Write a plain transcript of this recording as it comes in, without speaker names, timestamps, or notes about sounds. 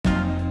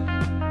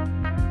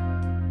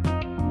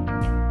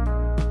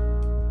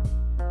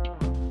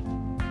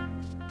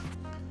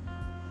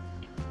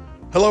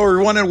Hello,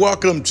 everyone, and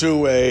welcome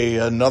to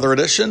another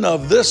edition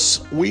of This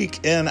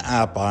Week in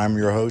APA. I'm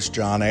your host,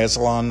 John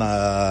Aslan,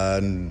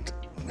 and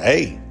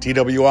hey,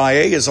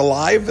 TWIA is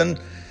alive and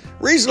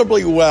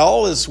reasonably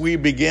well as we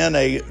begin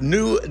a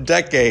new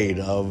decade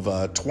of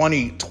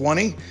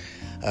 2020.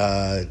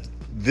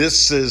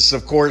 This is,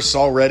 of course,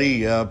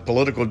 already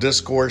political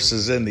discourse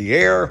is in the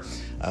air.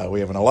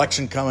 We have an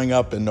election coming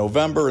up in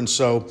November, and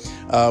so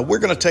we're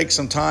going to take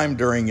some time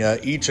during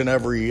each and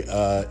every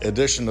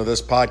edition of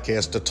this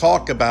podcast to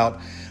talk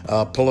about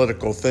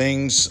political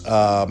things.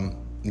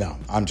 No,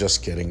 I'm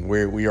just kidding.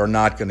 We are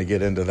not going to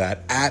get into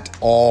that at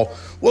all.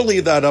 We'll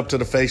leave that up to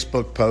the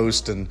Facebook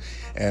post and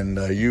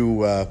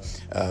you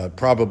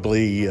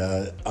probably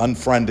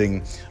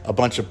unfriending a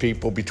bunch of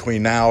people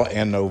between now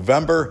and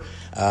November.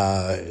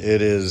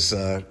 It is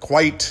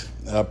quite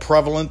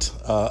prevalent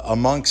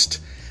amongst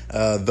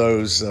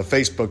those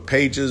Facebook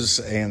pages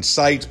and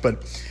sites,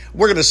 but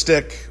we're going to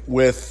stick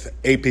with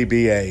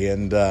APBA,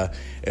 and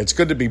it's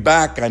good to be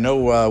back. I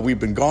know we've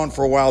been gone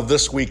for a while.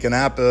 This Week in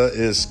APA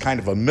is kind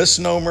of a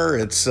misnomer.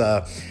 It's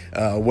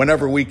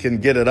whenever we can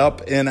get it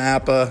up in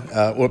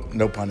APA,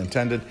 no pun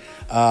intended,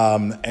 but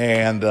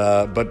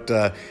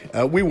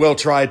we will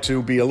try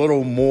to be a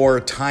little more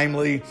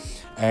timely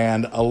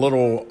and a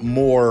little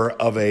more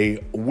of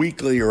a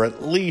weekly or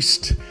at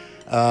least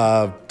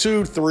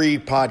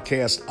 2-3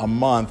 podcasts a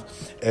month.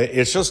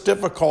 It's just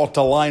difficult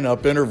to line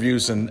up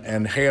interviews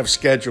and have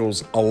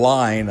schedules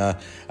align.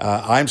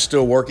 I'm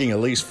still working at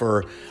least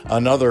for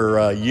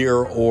another year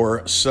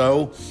or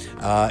so.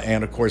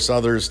 And of course,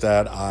 others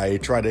that I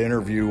try to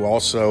interview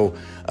also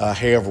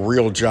have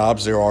real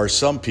jobs. There are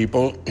some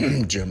people,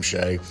 Jim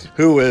Shea,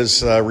 who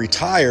is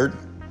retired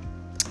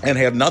and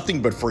have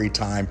nothing but free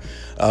time.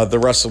 The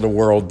rest of the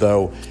world,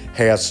 though,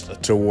 has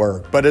to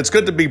work. But it's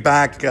good to be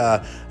back.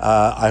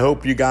 I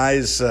hope you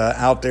guys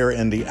out there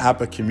in the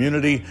APA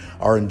community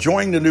are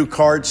enjoying the new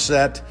card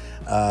set.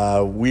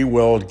 We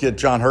will get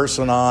John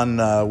Herson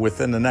on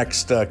within the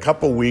next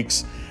couple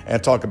weeks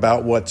and talk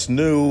about what's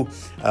new.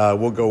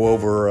 We'll go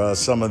over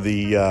some of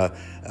the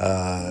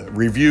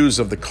reviews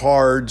of the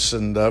cards.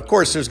 And of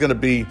course, there's going to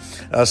be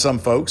some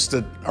folks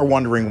that are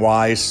wondering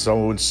why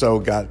so-and-so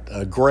got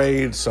a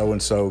grade,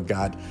 so-and-so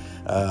got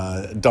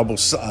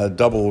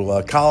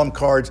double column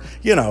cards,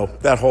 you know,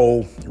 that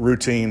whole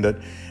routine that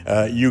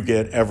you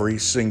get every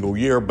single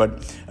year.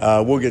 But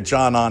we'll get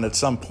John on at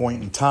some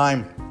point in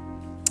time.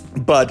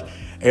 But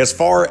as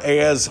far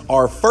as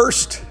our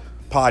first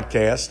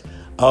podcast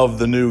of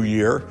the new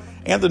year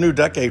and the new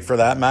decade for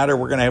that matter,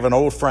 we're going to have an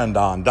old friend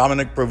on,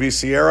 Dominic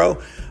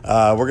Proviciero.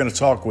 We're going to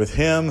talk with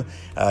him.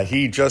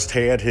 He just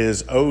had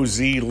his OZ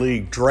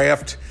League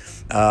draft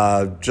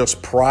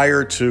just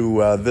prior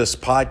to this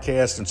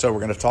podcast, and so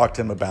we're going to talk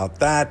to him about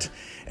that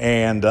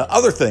and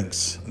other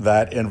things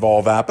that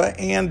involve APA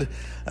and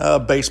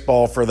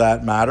baseball for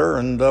that matter,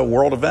 and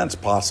world events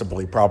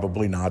possibly,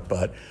 probably not,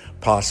 but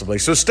possibly.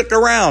 So stick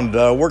around.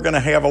 We're going to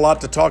have a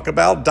lot to talk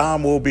about.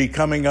 Dom will be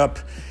coming up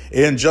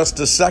in just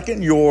a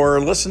second.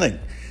 You're listening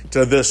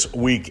to This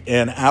Week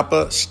in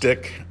APA.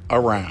 Stick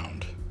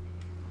around.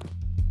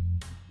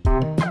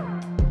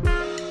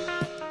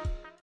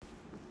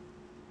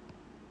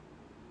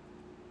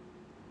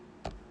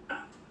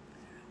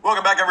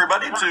 Welcome back,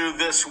 everybody, to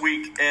This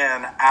Week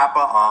in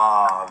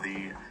APA.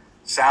 The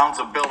sounds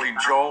of Billy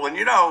Joel. And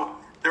you know,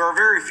 there are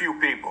very few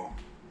people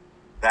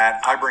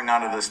that I bring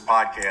onto this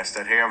podcast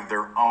that have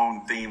their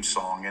own theme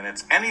song. And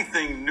it's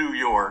anything New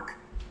York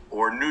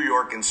or New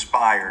York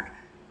inspired.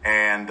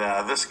 And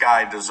this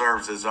guy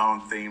deserves his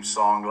own theme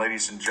song.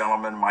 Ladies and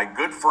gentlemen, my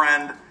good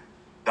friend,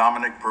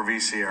 Dominic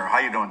Proviciero. How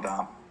you doing,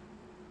 Dom?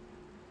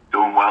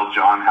 Doing well,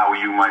 John. How are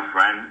you, my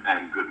friend?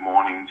 And good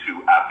morning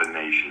to APA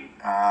Nation.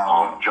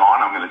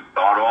 John, I'm going to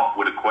start off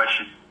with a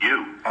question to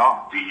you.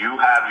 Oh. Do you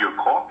have your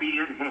coffee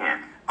in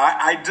hand?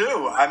 I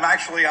do. I'm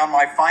actually on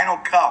my final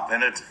cup,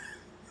 and it's...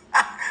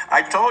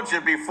 I told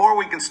you before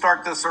we can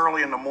start this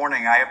early in the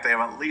morning, I have to have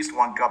at least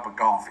one cup of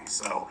coffee.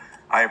 So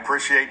I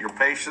appreciate your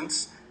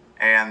patience,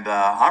 and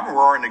I'm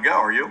roaring to go.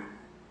 Are you?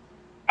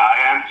 I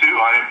am too.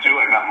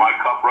 I got my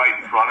cup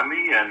right in front of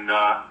me, and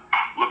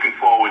looking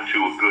forward to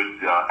a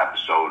good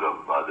episode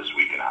of This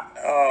Week in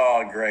APA.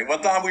 Oh, great. Well,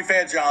 Don, we've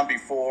had John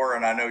before,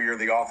 and I know you're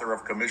the author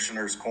of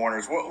Commissioner's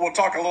Corners. We'll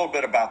talk a little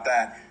bit about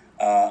that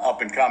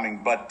up and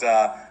coming. But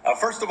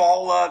first of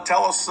all,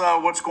 tell us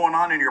what's going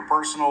on in your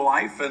personal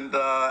life and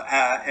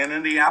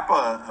in the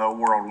APA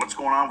world. What's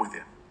going on with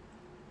you?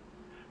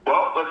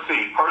 Well, let's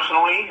see.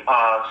 Personally,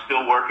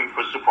 still working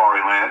for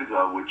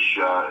Safariland, which,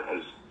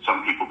 as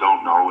some people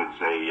don't know,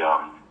 it's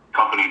a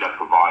company that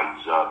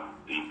provides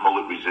the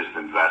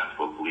bullet-resistant vest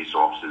for police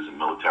officers and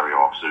military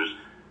officers.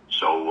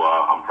 So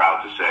I'm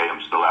proud to say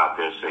I'm still out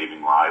there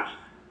saving lives.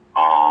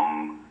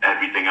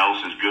 Everything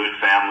else is good.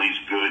 Family's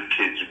good.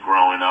 Kids are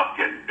growing up,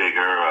 getting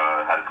bigger.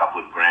 Had a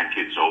couple of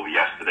grandkids over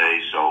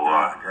yesterday. So,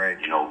 great.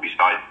 You know,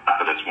 besides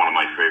that, that's one of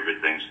my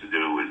favorite things to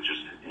do is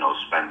just, you know,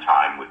 spend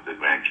time with the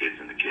grandkids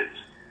and the kids.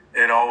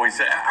 It always,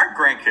 our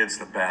grandkids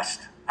the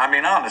best. I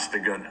mean, honest to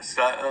goodness,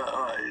 they're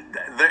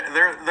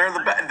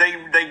the best.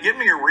 They give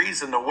me a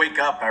reason to wake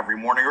up every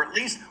morning, or at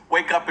least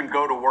wake up and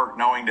go to work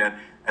knowing that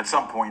at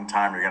some point in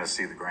time you're going to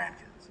see the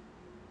grandkids.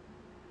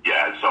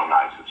 Yeah, it's so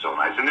nice. It's so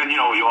nice. And then,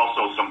 you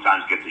also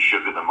sometimes get to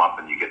sugar them up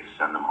and you get to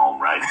send them home,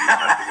 right? You don't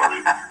have to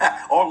worry.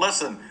 Oh,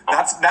 listen,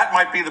 that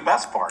might be the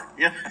best part.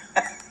 Yeah.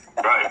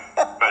 Right.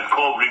 That's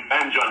called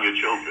revenge on your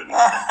children.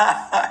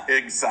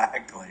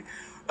 Exactly.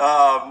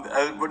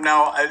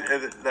 Now,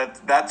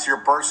 that's your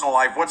personal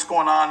life. What's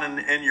going on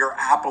in your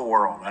Apple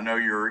world? I know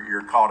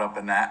you're caught up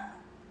in that.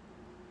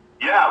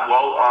 Yeah,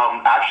 well,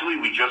 actually,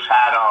 we just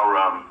had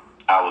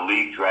our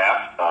league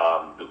draft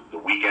the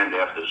weekend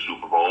after the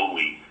Super Bowl.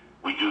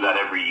 We do that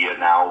every year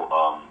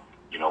now.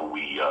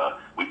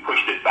 We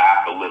pushed it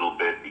back a little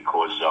bit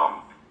because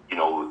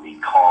the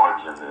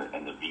cards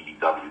and the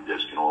BBW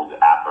disc and all the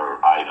Apple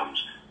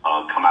items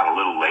come out a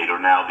little later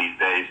now these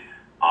days.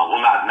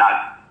 Well, not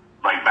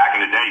like back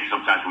in the day.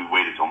 Sometimes we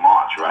waited till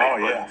March, right? Oh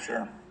yeah,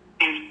 sure.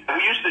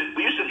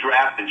 We used to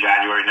draft in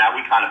January. Now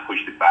we kind of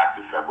pushed it back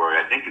to February.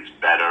 I think it's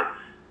better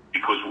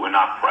because we're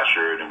not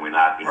pressured and we're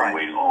not right.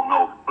 waiting. Oh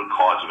no, the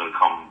cards are going to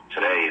come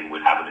today and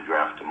we're having a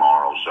draft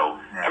tomorrow. So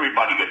right.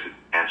 Everybody gets a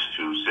chance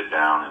to sit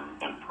down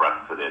and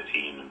prep for their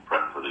team and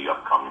prep for the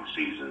upcoming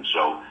season.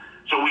 So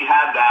we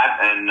had that,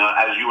 and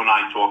as you and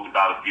I talked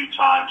about a few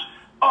times,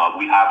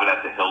 we have it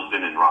at the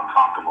Hilton in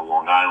Ronkonkoma,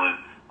 Long Island.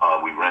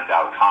 We rent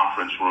out a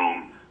conference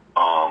room,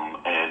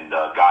 and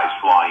guys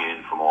fly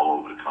in from all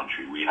over the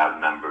country. We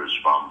have members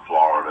from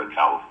Florida,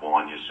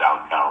 California,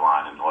 South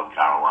Carolina, North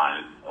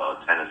Carolina,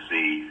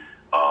 Tennessee,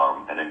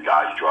 and then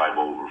guys drive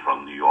over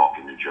from New York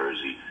and New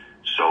Jersey.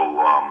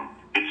 So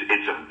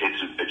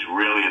it's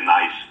really a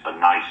nice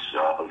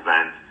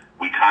event.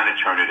 We kind of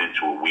turn it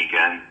into a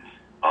weekend.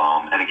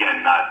 And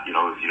again, not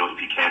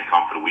if you can't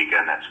come for the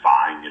weekend, that's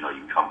fine. You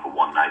can come for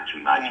one night, 2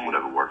 nights,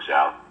 whatever works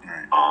out.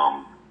 Right.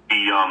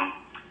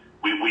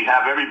 We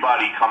have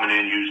everybody coming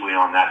in usually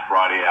on that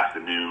Friday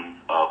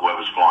afternoon,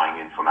 whoever's flying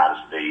in from out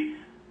of state,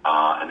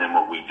 and then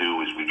what we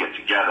do is we get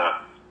together.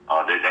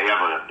 They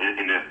have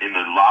in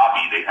the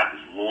lobby they have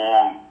this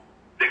long,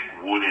 thick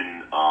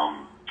wooden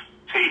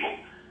table,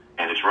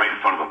 and it's right in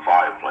front of a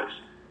fireplace.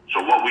 So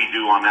what we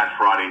do on that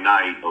Friday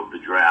night of the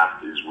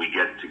draft is we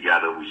get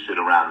together, we sit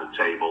around the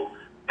table,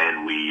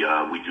 and we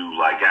do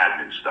like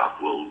admin stuff.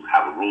 We'll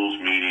have a rules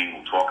meeting.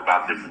 We'll talk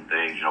about different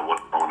things.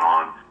 What's going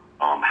on.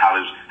 How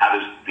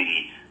does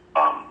the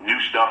new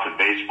stuff in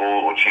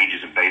baseball or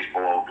changes in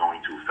baseball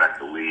going to affect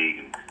the league,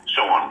 and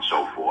so on and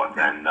so forth.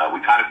 And we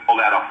kind of call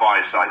that our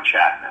fireside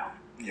chat now.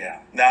 Yeah.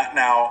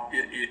 Now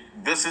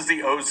this is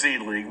the OZ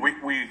League.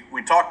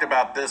 We talked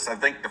about this, I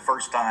think, the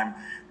first time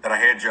that I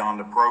had you on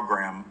the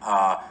program.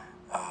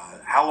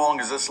 How long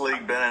has this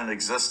league been in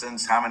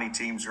existence? How many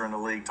teams are in the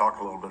league? Talk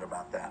a little bit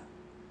about that.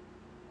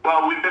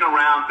 Well, we've been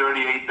around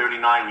 38,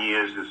 39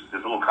 years. There's a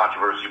little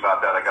controversy about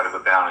that. I got to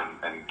go down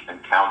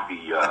and count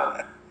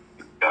the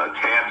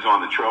tabs on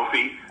the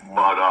trophy.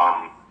 But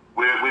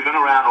we've been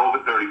around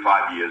over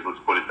 35 years, let's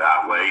put it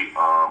that way.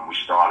 We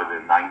started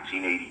in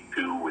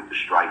 1982 with the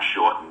strike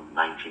shortened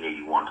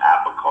 1981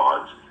 APA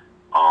cards.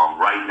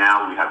 Right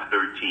now we have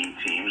 13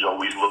 teams,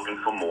 always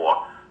looking for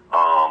more.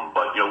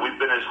 But we've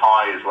been as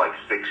high as like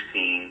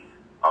 16,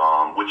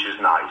 which is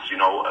nice.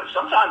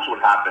 Sometimes what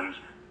happens,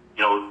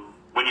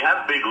 when you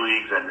have big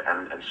leagues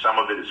and some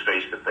of it is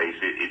face to face,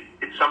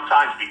 it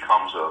sometimes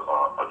becomes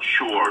a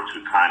chore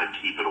to kind of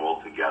keep it all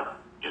together.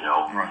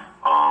 Right.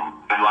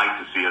 I'd like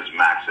to see us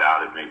max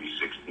out at maybe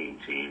 16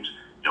 teams.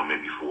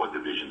 Maybe 4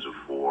 divisions of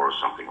 4 or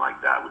something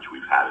like that, which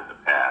we've had in the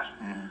past.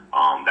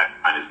 Mm-hmm. That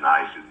kind is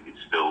nice.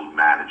 It's still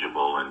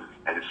manageable, and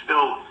it's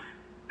still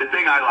the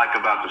thing I like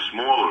about the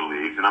smaller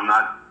leagues. And I'm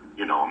not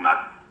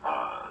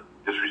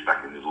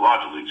disrespecting the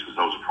larger leagues because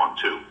those are fun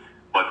too.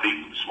 But the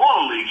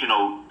smaller leagues,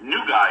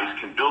 new guys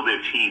can build their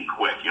team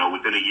quick.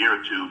 Within a year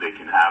or two, they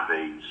can have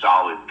a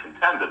solid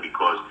contender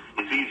because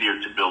it's easier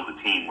to build a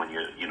team when you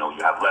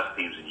have less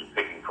teams and you're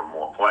picking from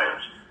more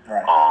players.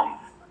 Right.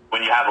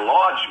 When you have a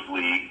large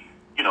league,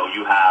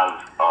 you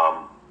have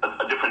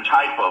a different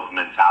type of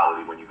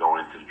mentality when you go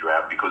into the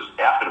draft because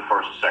after the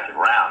first or second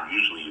round,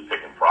 usually you're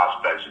picking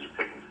prospects and you're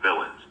picking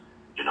fill-ins,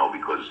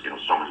 because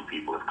so many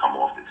people have come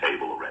off the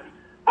table already.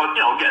 But,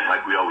 again,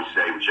 like we always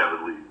say, whichever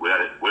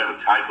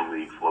type of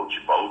league floats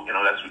your boat,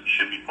 that's what you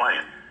should be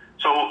playing.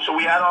 So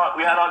we had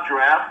our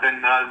draft,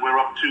 and we're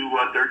up to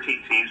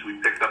 13 teams. We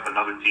picked up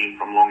another team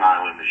from Long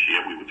Island this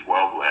year. We were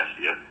 12 last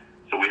year.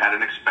 So we had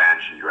an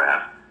expansion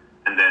draft,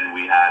 and then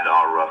we had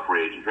our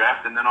free agent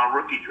draft, and then our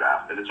rookie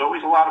draft. And it's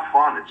always a lot of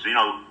fun. It's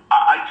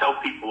I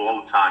tell people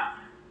all the time,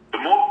 the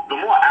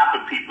more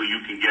APA people you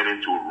can get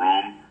into a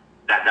room,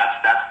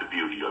 that's the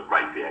beauty of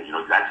right there.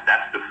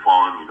 That's the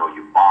fun.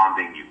 You're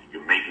bonding,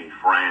 you're making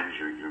friends,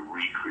 you're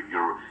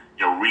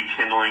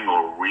rekindling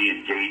or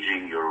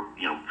re-engaging your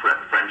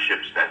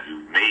friendships that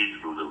you've made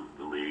through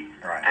the league.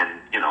 Right. And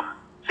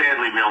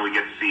sadly we only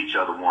get to see each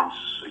other once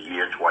a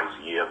year, twice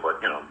a year,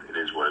 but it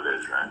is what it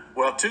is, right?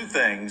 Well, 2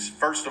 things.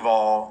 First of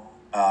all,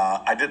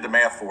 I did the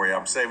math for you.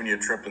 I'm saving you a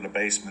trip to the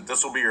basement.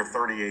 This will be your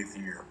 38th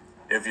year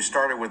if you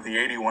started with the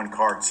 81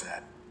 card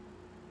set,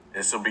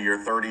 this will be your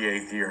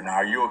 38th year. Now,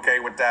 are you okay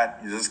with that?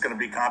 Is this going to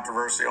be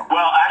controversial?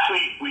 Well,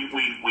 actually,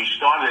 we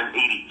started in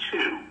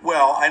 82.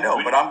 Well, I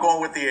know, but I'm going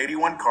with the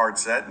 81 card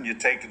set, and you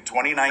take the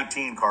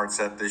 2019 card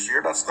set this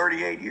year. That's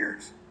 38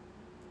 years.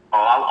 Oh,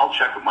 I'll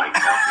check with my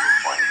accountant.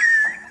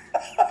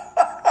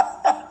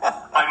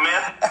 My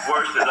math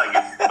worse than I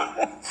get.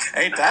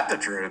 Ain't that the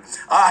truth?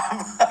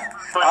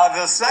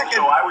 The second.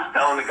 So I was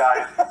telling the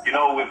guys, we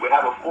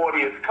have a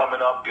 40th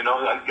coming up.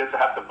 I guess I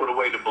have to put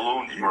away the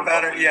balloons. You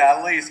better,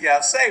 at least,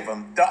 save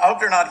them. I hope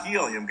they're not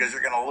helium because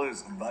you're going to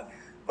lose them.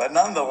 But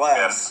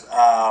nonetheless, You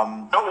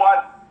know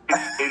what?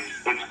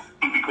 It's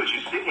because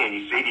you sit here and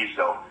you say to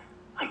yourself,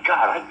 my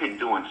God, I've been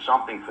doing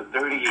something for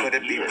 38 years. Could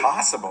it be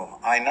possible?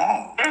 I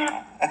know.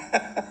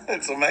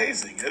 It's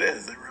amazing. It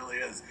is. It really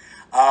is.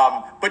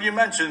 But you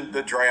mentioned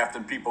the draft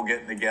and people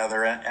getting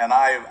together, and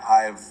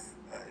I've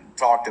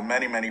talked to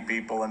many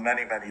people in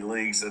many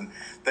leagues, and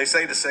they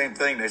say the same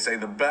thing. They say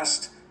the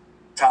best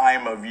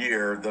time of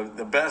year,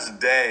 the best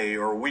day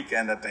or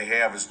weekend that they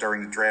have is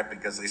during the draft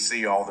because they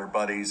see all their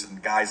buddies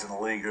and guys in the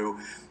league who,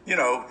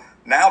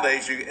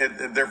 nowadays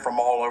they're from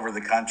all over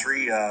the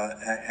country,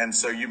 and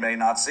so you may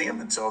not see them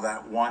until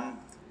that one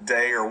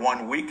day or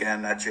one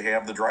weekend that you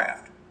have the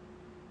draft.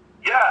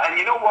 Yeah, and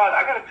you know what?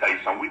 I got to tell you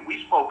something.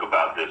 We spoke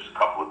about this a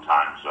couple of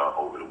times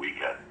over the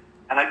weekend,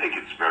 and I think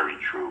it's very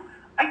true.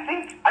 I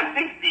think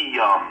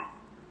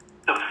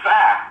the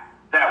fact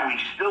that we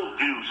still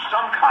do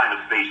some kind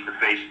of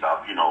face-to-face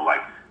stuff,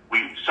 like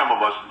some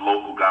of us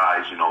local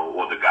guys,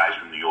 or the guys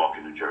from New York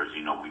and New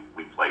Jersey,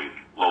 we play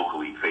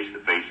locally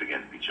face-to-face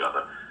against each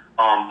other.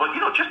 But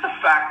just the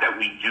fact that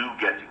we do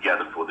get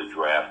together for the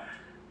draft,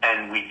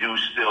 and we do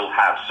still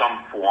have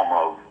some form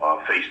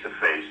of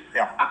face-to-face.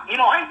 Yeah.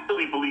 I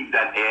really believe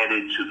that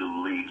added to the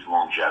league's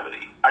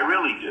longevity. I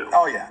really do.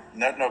 Oh, yeah.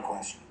 No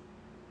question.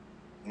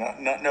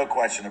 No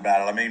question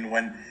about it. I mean,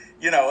 when,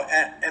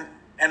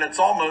 and it's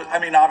almost,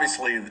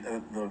 obviously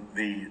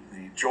the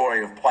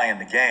joy of playing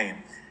the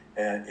game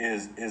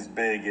is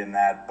big in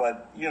that.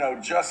 But,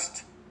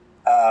 just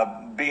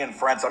being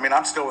friends.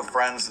 I'm still with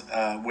friends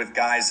with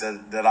guys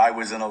that I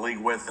was in a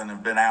league with and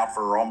have been out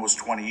for almost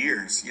 20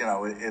 years.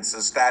 It's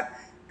just that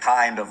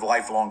kind of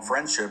lifelong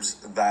friendships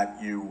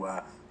that you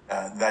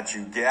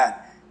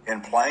get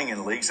in playing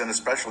in leagues, and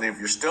especially if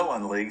you're still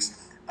in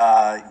leagues.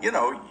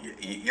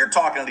 You're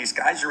talking to these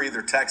guys, you're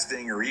either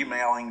texting or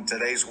emailing. In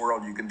today's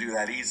world, you can do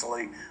that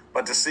easily.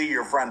 But to see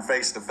your friend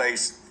face to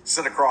face,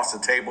 sit across the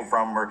table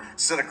from him, or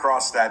sit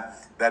across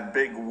that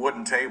big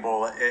wooden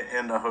table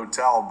in the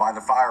hotel by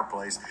the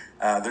fireplace,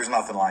 there's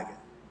nothing like it.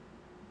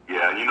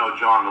 Yeah,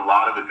 John, a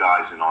lot of the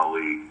guys in our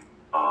league,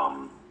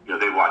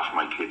 they watch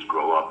my kids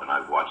grow up, and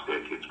I've watched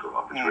their kids grow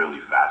up. It's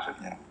really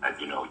fascinating. Yeah.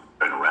 You've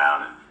been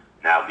around, and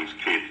now these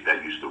kids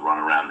that used to run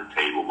around the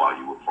table while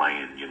you were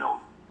playing,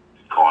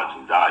 cards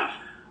and dice,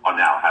 are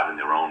now having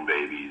their own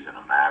babies and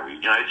are married.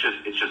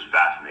 It's just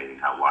fascinating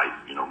how life,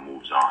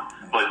 moves on.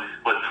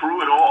 But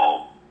through it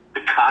all,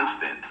 the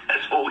constant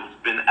has always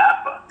been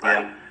APA,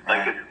 right?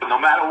 Yeah, right. No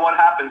matter what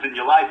happens in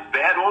your life,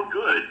 bad or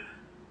good,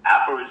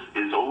 APA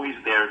is always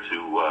there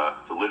to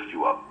lift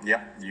you up.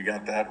 Yep, you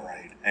got that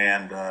right.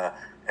 And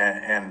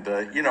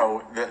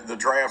the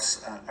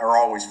drafts are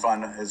always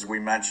fun, as we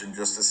mentioned,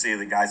 just to see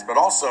the guys, but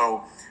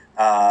also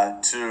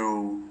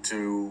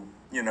to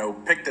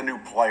pick the new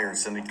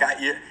players, and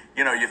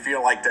you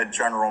feel like that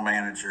general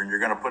manager, and you're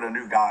going to put a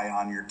new guy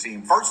on your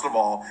team. First of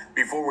all,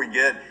 before we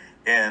get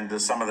into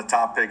some of the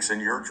top picks in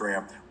your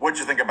draft, what'd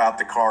you think about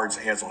the Cards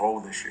as a whole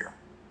this year?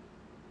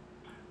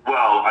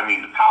 Well,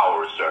 the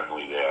power is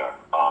certainly there.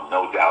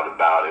 No doubt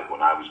about it.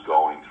 When I was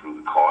going through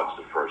the Cards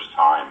the first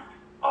time,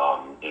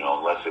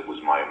 unless it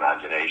was my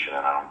imagination,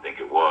 and I don't think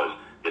it was,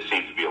 there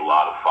seemed to be a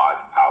lot of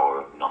 5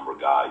 power number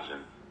guys.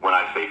 And when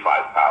I say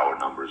 5 power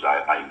numbers,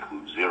 I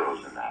include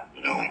zeros in that,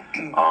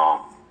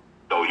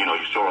 So,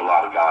 you saw a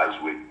lot of guys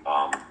with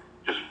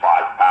just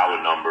 5 power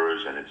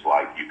numbers, and it's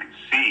like you can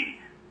see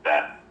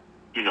that,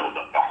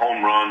 the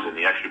home runs and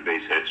the extra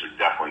base hits are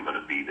definitely going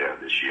to be there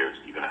this year.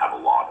 You're going to have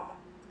a lot of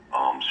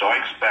them. So I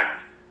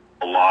expect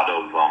a lot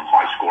of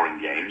high-scoring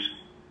games.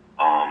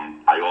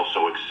 I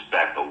also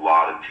expect a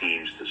lot of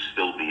teams to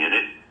still be in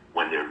it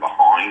when they're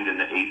behind in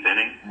the 8th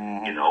inning.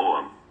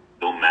 Mm-hmm.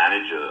 They'll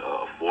manage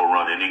a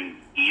 4-run inning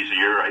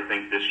easier, I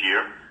think, this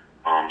year.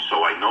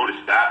 So I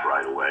noticed that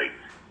right away.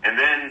 And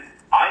then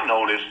I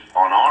noticed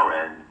on our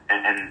end,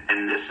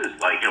 and this is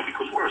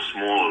because we're a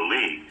smaller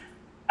league,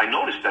 I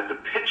noticed that the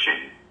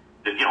pitching,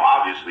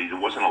 obviously there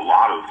wasn't a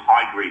lot of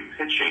high-grade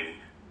pitching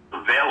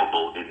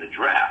available in the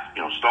draft,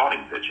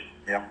 starting pitching.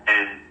 Yeah.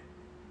 And,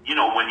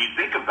 when you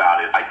think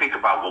about it, I think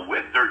about,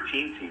 we're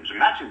 13 teams.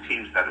 Imagine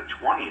teams that are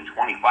 20 and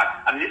 25.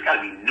 There's got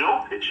to be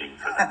no pitching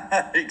for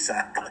them.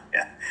 Exactly.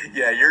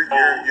 Yeah.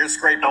 You're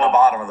scraping the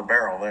bottom of the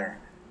barrel there.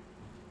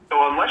 So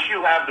unless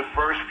you have the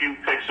first few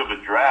picks of a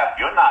draft,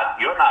 you're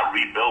not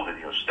rebuilding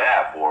your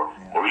staff or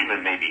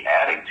even maybe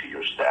adding to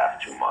your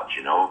staff too much,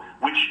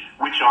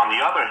 which on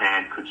the other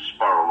hand could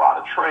spur a lot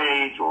of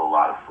trades or a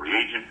lot of free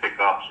agent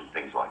pickups and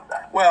things like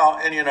that.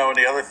 Well, and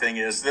the other thing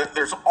is that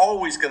there's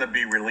always going to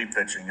be relief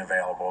pitching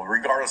available,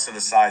 regardless of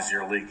the size of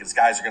your league, because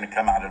guys are going to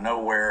come out of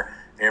nowhere,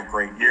 they have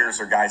great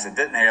years, or guys that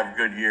didn't have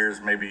good years,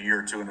 maybe a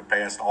year or two in the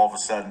past, all of a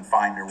sudden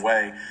find their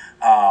way.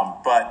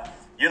 But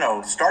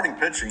starting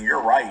pitching,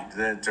 you're right,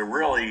 to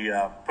really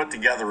put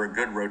together a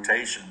good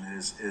rotation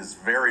is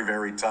very,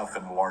 very tough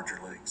in the larger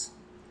leagues.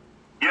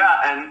 Yeah,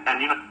 and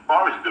as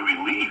far as the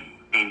relief,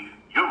 I mean,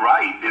 you're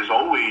right. There's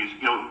always,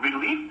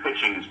 relief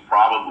pitching is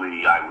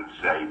probably, I would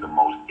say, the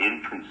most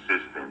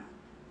inconsistent,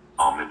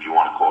 if you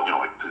want to call it,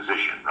 like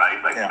position,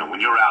 right? Like, when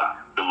you're out,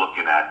 you're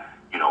looking at,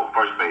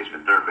 first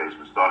baseman, third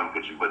baseman, starting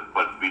pitching,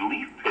 but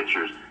relief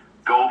pitchers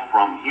go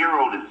from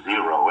hero to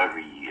zero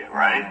every year,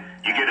 right?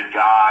 You get a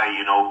guy,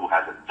 who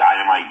has a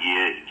dynamite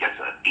year, he gets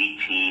an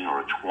 18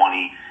 or a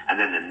 20, and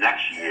then the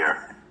next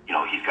year,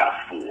 he's got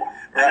a 4. And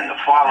then the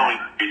following,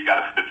 he's got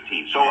a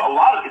 15. So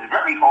it's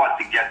very hard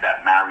to get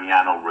that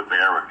Mariano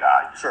Rivera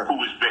guy who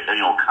was,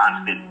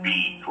 constant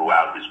B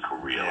throughout his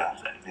career,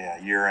 let's say.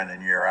 Yeah, year in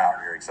and year out,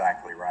 you're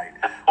exactly right.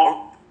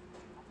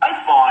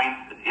 I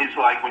find is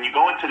like when you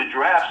go into the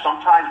draft,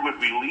 sometimes with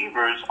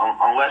relievers,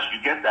 unless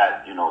you get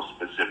that,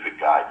 specific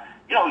guy,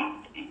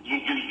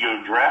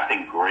 you're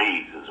drafting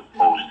grades as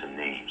opposed to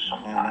names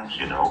sometimes,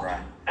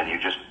 and you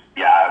just,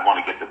 I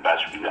want to get the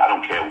best. I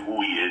don't care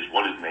who he is,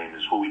 what his name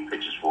is, who he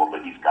pitches for,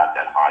 but he's got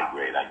that high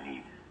grade I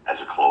need as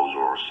a closer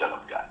or a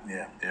setup guy.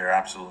 Yeah, you're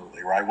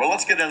absolutely right. Well,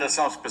 let's get into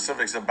some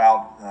specifics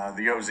about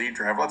the OZ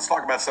draft. Let's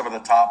talk about some of the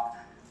top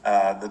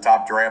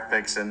draft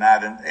picks in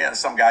that. And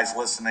some guys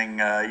listening,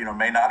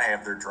 may not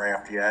have their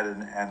draft yet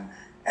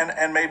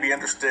and may be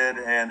interested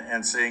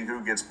in seeing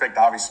who gets picked.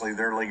 Obviously,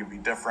 their league would be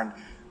different.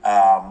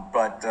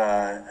 But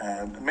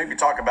maybe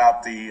talk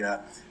about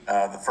the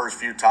first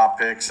few top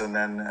picks and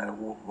then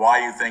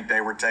why you think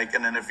they were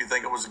taken and if you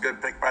think it was a good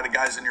pick by the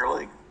guys in your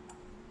league.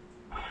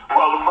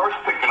 Well, the first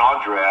pick in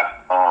our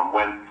draft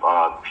went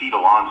Pete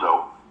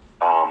Alonso.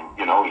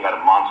 He had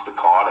a monster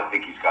card. I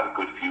think he's got a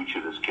good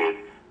future, this kid.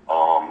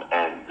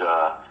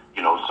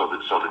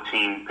 So the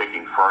team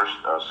picking first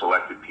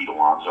selected Pete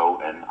Alonso,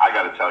 and I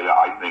got to tell you,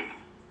 I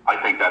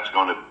think that's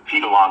going to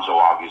Pete Alonso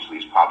obviously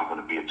is probably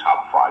going to be a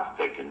top 5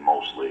 pick in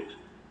most leagues.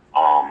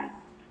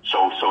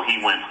 So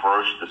he went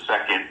first. The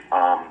second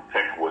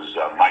pick was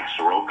Mike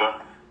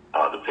Soroka,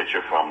 the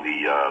pitcher from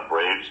the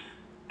Braves,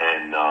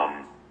 and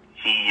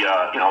he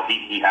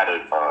had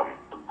a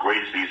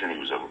great season. He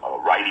was a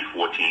righty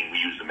 14. We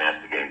used the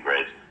master game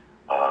grades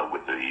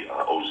with the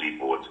OZ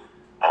boards.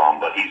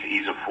 But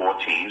he's a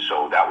 14,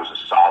 so that was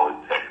a solid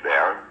pick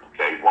there.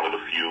 Okay, one of the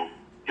few,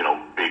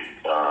 big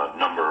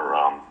number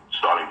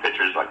starting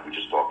pitchers like we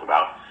just talked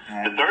about.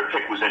 Right. The third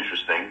pick was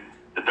interesting.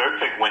 The third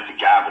pick went to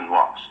Gavin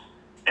Lux.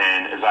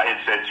 And as I had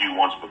said to you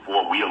once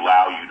before, we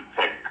allow you to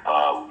pick,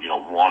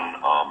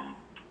 one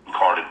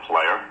carded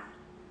player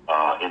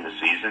in the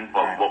season.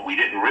 But what we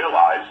didn't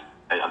realize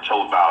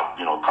until about,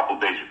 a couple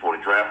of days before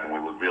the draft when we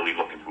were really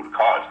looking through the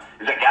cards,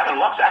 is that Gavin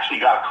Lux actually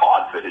got a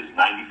card for his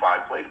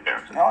 95 plate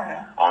appearances. Oh,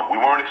 yeah. We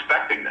weren't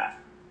expecting that,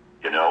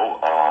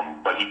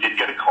 but he did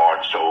get a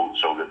card. So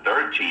the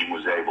third team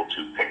was able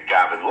to pick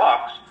Gavin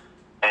Lux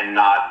and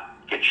not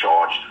get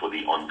charged for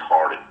the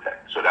uncarded pick.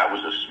 So that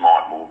was a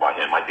smart move by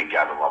him. I think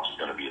Gavin Lux is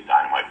going to be a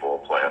dynamite ball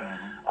player.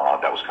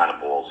 Mm-hmm. That was kind of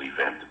ballsy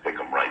for him to pick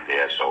him right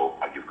there, so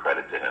I give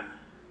credit to him.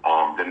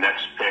 The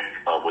next pick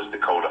was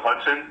Dakota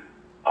Hudson.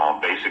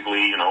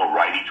 Basically,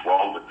 righty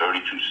 12 with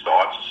 32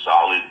 starts,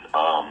 solid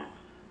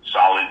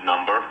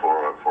number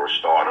for a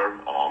starter.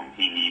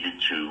 He needed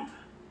to,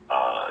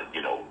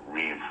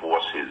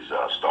 reinforce his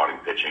starting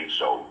pitching,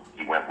 so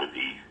he went with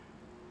the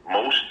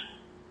most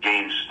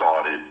games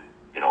started,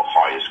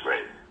 highest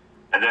grade.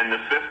 And then the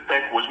fifth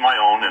pick was my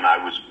own, and I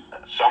was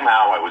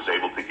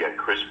able to get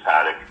Chris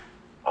Paddock,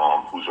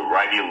 who's a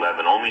righty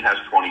 11, only has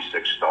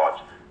 26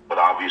 starts, but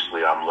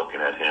obviously I'm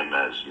looking at him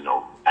as,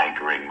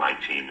 anchoring my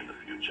team in the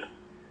future.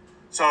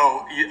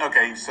 So you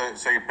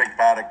picked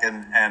Paddock,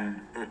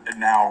 and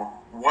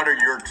now what are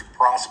your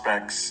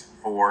prospects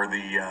for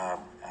the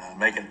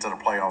making it to the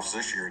playoffs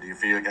this year? Do you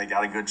feel like they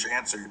got a good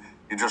chance, or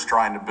you're just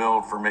trying to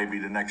build for maybe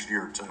the next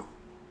year or two?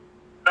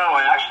 No,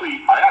 I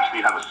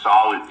actually have a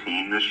solid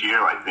team this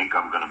year. I think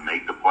I'm going to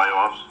make the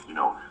playoffs.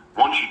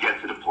 Once you get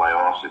to the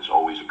playoffs, it's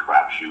always a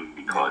crapshoot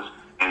because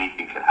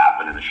anything can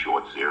happen in a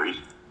short series.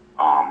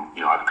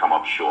 I've come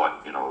up short,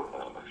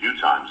 a few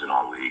times in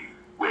our league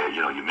where,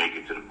 you make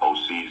it to the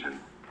postseason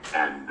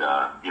and,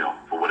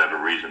 for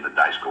whatever reason, the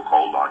dice go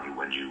cold on you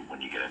when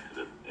you get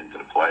into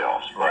the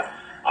playoffs. But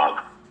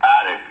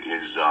Paddock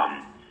is,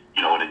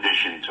 in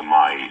addition to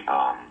my,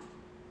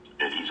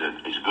 he's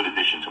a good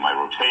addition to my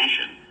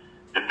rotation.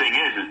 The thing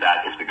is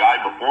that if the guy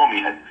before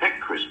me had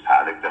picked Chris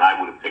Paddock, then I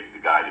would have picked the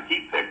guy that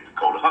he picked,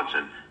 Dakota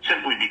Hudson,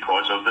 simply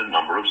because of the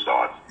number of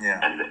starts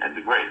and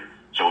the grade.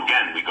 So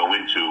again, we go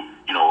into,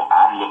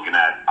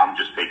 I'm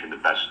just taking the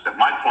best.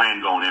 My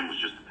plan going in was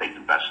just to take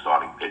the best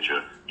starting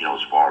pitcher,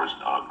 as far as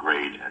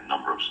grade and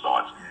number of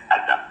starts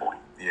at that point.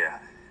 Yeah.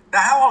 Now,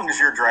 how long was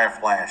your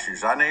draft last year?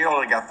 I know you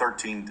only got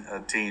 13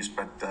 teams,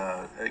 but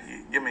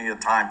give me a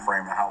time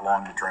frame of how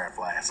long the draft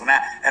lasts, and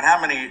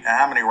how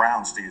many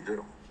rounds do you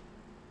do?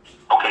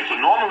 Okay, so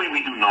normally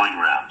we do 9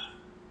 rounds.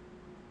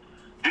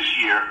 This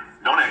year,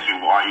 don't ask me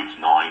why it's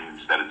 9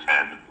 instead of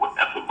 10,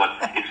 whatever, but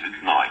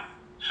it's 9.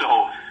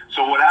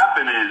 So what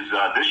happened is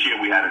this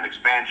year we had an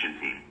expansion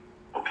team,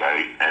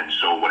 okay, and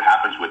so what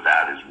happens with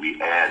that is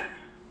we add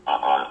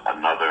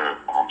another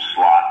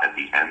slot at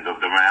the end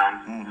of the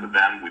round for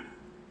them. We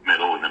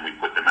middle, and then we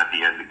put them at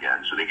the end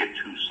again. So they get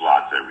 2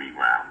 slots every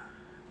round.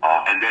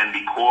 And then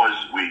because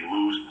we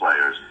lose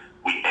players,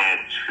 we add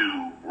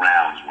 2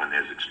 rounds when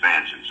there's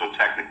expansion. So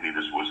technically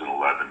this was an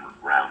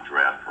 11-round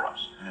draft for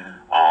us.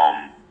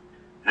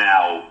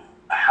 Now,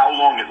 how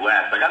long it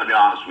lasts, I got to be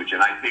honest with you,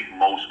 and I think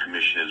most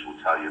commissioners will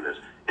tell you this.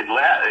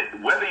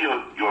 Whether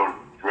your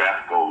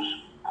draft goes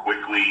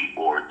quickly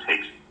or it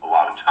takes a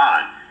lot of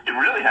time, it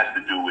really has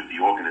to do with the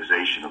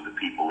organization of the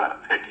people that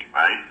are picking,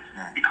 right?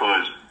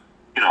 Because,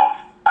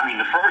 I mean,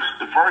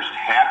 the first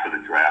half of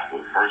the draft,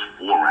 or the first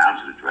 4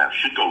 rounds of the draft,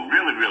 should go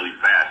really, really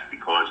fast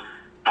because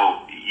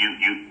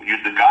you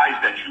the guys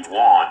that you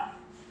want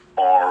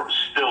are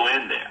still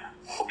in there,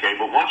 okay?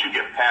 But once you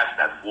get past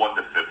that 4th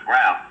or 5th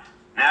round,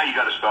 now you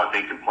got to start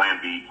thinking Plan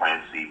B,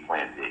 Plan C,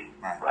 Plan D,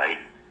 right?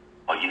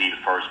 You need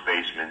a first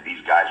baseman.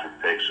 These guys were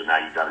picked, so now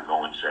you got to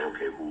go and say,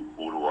 okay, who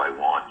do I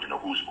want?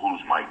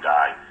 Who's my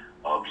guy?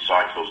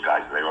 Besides those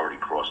guys that I already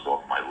crossed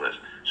off my list.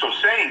 So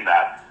saying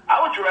that,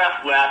 I would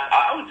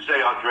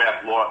say our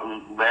draft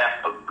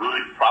lasts a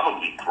good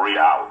probably 3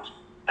 hours.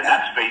 And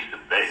that's face to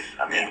face.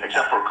 I mean,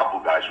 except for a couple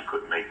of guys who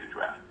couldn't make the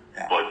draft.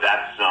 But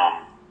that's,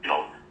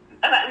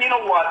 and you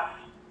know what?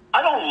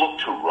 I don't look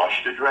to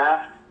rush the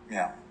draft.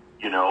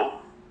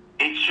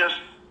 It's just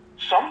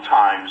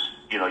sometimes,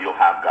 you'll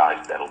have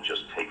guys that'll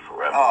just take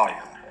forever. Oh,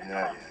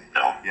 yeah.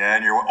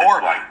 And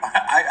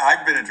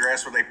I've been in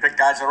drafts where they pick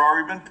guys that have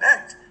already been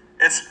picked.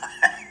 It's,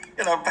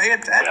 pay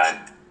attention.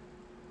 Yeah.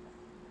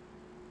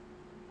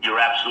 You're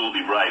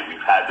absolutely right.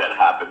 We've had that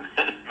happen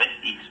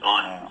many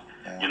times.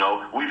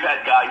 We've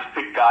had guys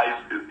pick guys,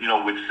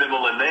 with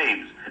similar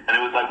names. And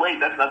it was like, wait,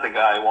 that's not the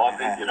guy I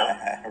wanted,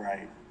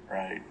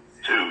 Right.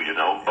 Too,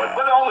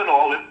 But all in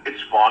all,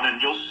 it's fun.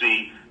 And you'll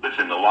see,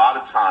 listen, a lot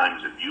of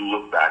times if you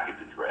look back at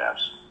the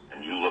drafts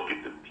and you look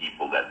at the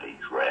people that they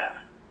draft,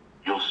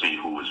 you'll see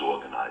who was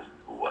organized and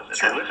who wasn't.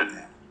 Sure. And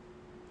listen,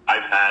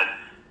 I've had,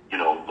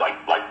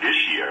 like this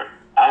year,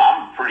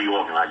 I'm a pretty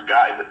organized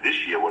guy, but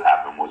this year what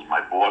happened was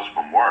my boss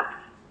from work,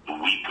 the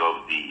week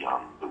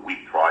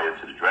prior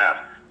to the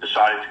draft,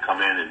 decided to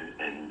come in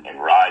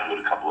and ride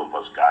with a couple of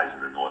us guys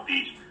in the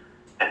Northeast.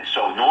 And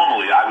so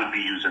normally I would be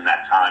using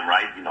that time,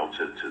 right,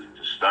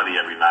 to study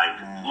every night,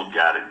 to look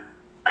at it,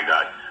 my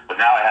guy. But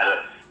now I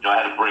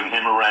had to bring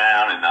him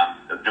around, and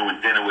I'm doing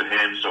dinner with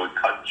him, so it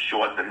cut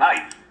short the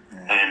night.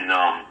 And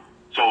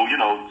so,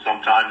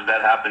 sometimes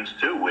that happens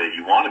too, where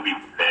you want to be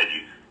prepared,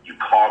 you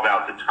carve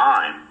out the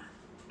time,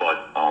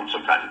 but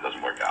sometimes it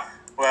doesn't work out.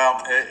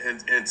 Well,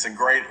 it's a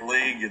great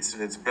league.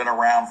 It's been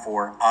around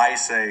for, I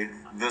say,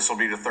 this will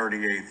be the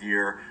 38th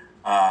year.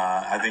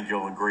 I think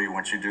you'll agree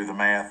once you do the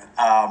math.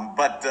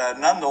 But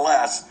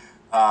nonetheless,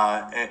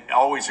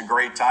 always a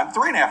great time.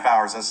 3.5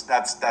 hours,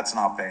 that's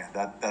not bad.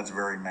 That's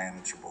very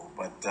manageable.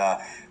 But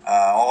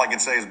all I can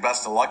say is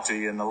best of luck to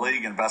you in the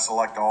league, and best of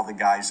luck to all the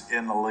guys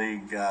in the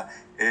league.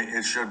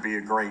 It should be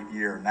a great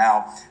year.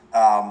 Now,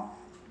 a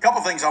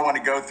couple things I want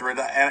to go through,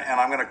 and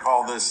I'm going to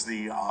call this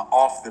the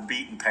off the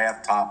beaten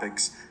path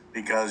topics,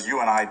 because you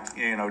and I,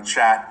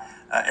 chat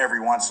every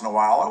once in a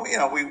while.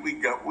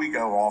 We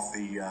go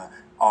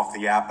off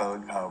the app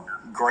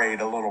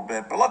grade a little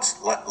bit, but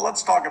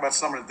let's talk about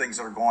some of the things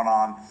that are going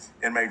on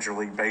in Major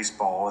League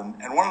Baseball.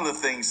 And one of the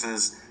things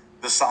is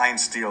the sign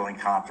stealing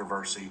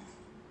controversy.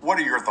 What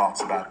are your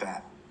thoughts about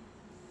that?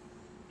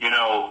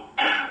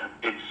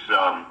 It's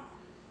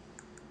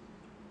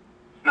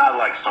not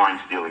like sign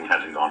stealing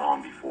hasn't gone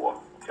on before,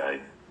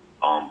 okay?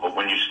 But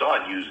when you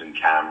start using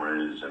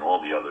cameras and all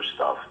the other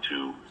stuff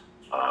to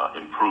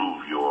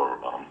improve your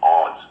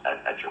odds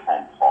at your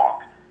home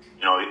park,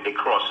 it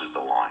crosses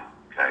the line,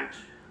 okay?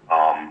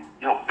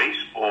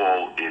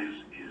 Baseball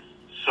is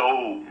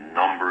so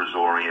numbers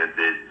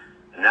oriented,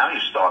 and now you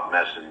start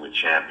messing with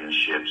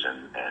championships,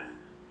 and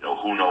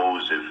who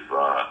knows if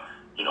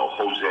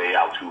Jose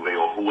Altuve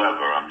or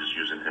whoever, I'm just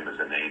using him as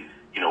a name,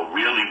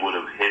 really would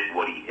have hit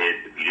what he hit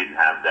if he didn't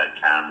have that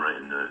camera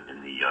in the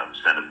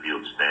center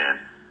field stand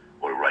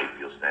or right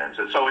field stand.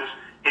 So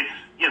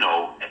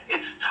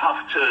it's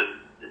tough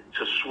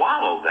to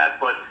swallow that.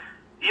 But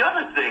the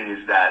other thing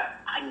is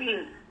that,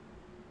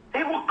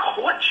 they were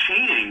caught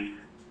cheating,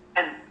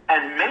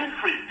 and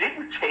Manfred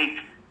didn't take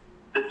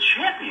the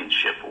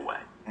championship away.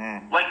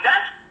 Like,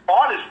 that's the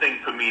hardest thing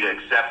for me to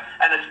accept.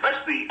 And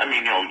especially,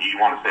 you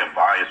want to say I'm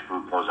biased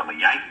because I'm a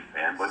Yankee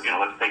fan, but,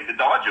 let's take the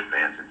Dodger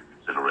fans into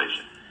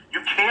consideration.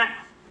 You can't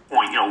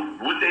point,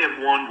 would they have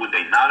won, would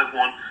they not have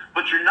won?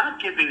 But you're not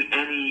giving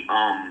any,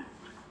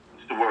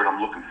 what's the word I'm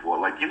looking for?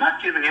 Like, you're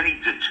not giving any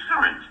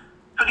deterrent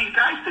for these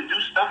guys to do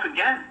stuff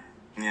again.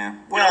 Yeah.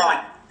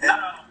 Well,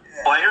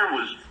 player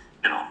was,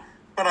 you know.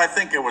 But I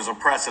think it was a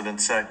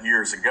precedent set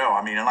years ago.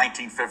 I mean, in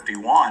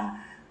 1951,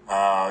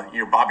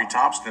 Bobby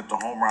Thompson hit the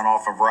home run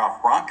off of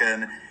Ralph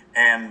Branca,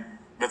 and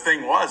the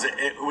thing was,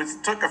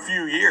 it took a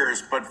few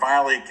years, but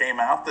finally it came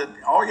out that,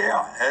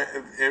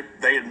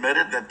 they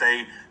admitted that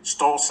they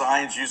stole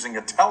signs using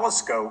a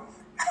telescope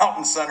out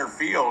in center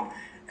field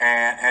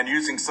and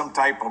using some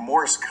type of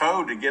Morse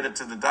code to get it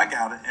to the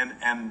dugout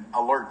and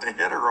alert the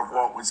hitter of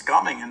what was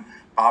coming. And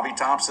Bobby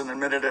Thompson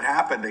admitted it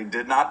happened. They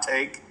did not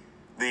take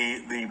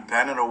the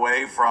pennant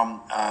away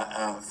from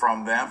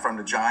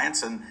the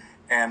Giants, and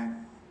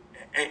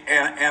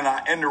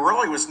there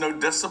really was no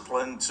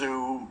discipline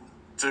to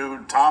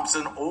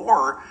Thompson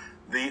or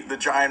the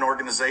Giant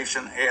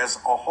organization as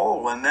a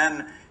whole. And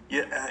then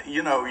you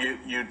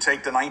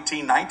take the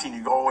 1919,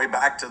 you go all the way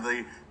back to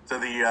the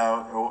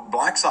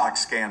Black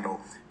Sox scandal,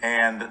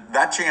 and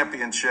that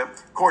championship.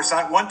 Of course,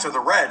 I went to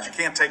the Reds. You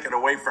can't take it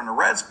away from the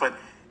Reds, but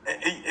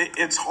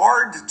it's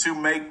hard to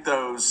make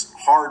those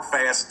hard,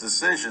 fast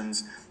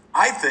decisions.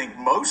 I think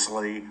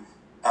mostly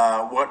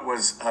what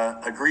was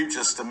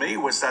egregious to me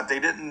was that they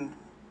didn't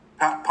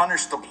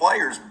punish the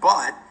players,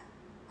 but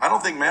I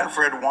don't think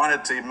Manfred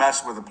wanted to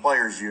mess with the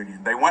players'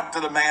 union. They went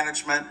to the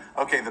management,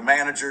 the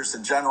managers, the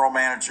general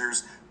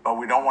managers, but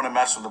we don't want to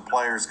mess with the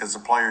players because the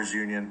players'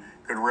 union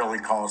could really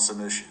cause some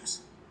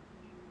issues.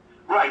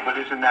 Right, but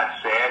isn't that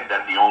sad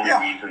that the only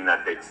reason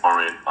that they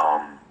weren't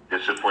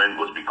disciplined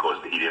was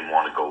because he didn't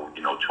want to go,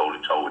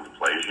 toe-to-toe with the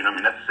players? I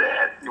mean, that's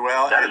sad.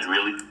 Well, that is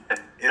really,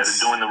 that is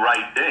doing the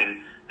right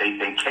thing. They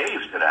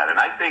caved to that. And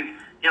I think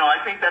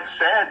that's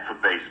sad for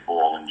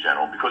baseball in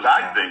general, because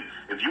I think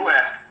if you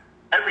ask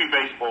every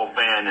baseball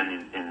fan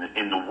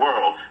in the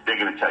world, they're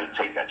going to tell you,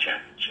 take that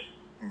championship.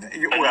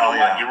 You're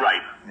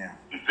right. Yeah.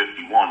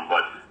 1951,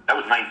 but that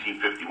was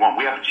 1951.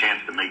 We have a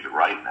chance to make it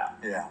right now.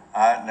 Yeah,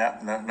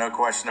 no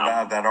question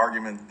about it. That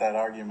argument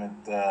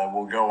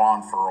will go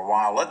on for a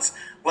while. Let's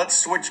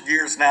switch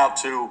gears now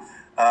to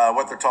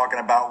what they're talking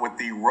about with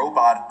the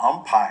robot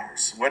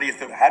umpires. What do you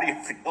think? How do you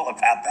feel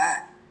about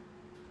that?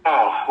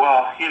 Oh,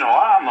 well,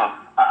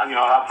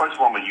 first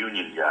of all, I'm a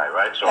union guy,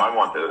 right? So I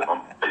want the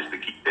umpires to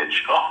keep their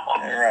job.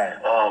 Right.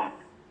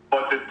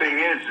 But the thing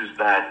is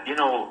that, is it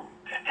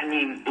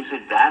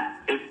that,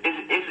 if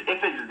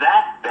it's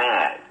that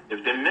bad,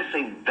 if they're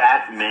missing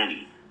that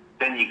many,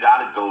 then you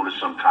got to go to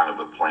some kind of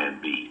a plan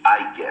B.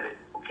 I get it,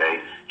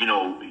 okay?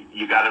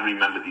 You got to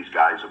remember these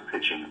guys are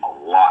pitching a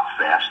lot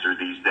faster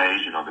these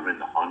days. They're in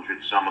the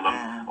hundreds, some of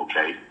them,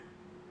 okay?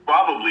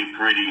 Probably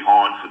pretty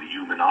hard for the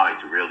human eye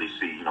to really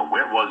see,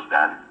 where was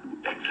that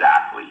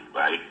exactly,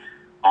 right?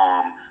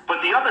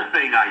 But the other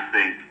thing I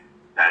think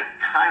that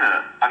kind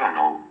of, I don't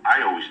know,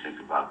 I always think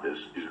about this,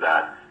 is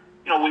that,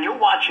 when you're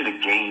watching a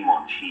game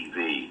on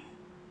TV,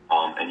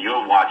 and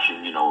you're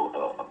watching,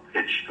 a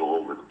pitch go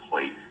over the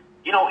plate,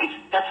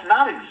 that's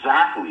not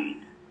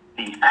exactly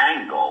the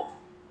angle.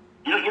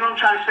 You know what I'm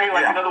trying to say?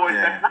 In other words,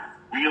 that's not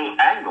real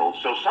angle.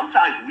 So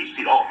sometimes we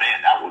see, oh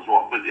man, that was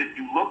off. But if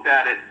you looked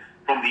at it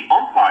from the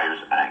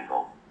umpire's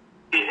angle,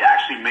 it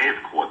actually may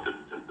have caught the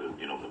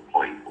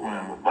plate or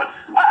whatever. But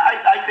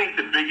I think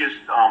the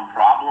biggest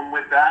problem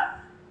with that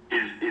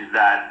is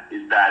that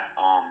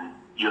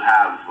you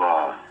have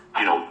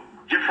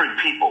different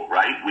people,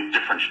 right, with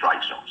different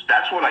strike zones.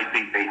 That's what I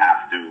think they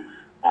have to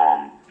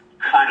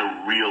kind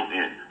of reel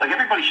in. Like,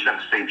 everybody should have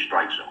the same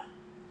strike zone.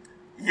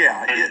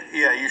 Yeah,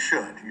 you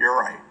should. You're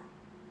right.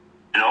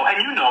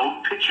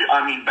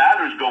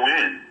 Batters go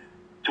in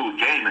to a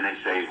game and they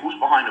say, who's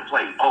behind the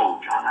plate? Oh,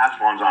 John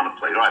Asplund's on the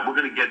plate. All right, we're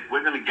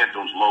gonna get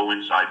those low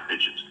inside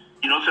pitches.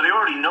 So they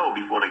already know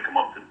before they come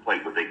up to the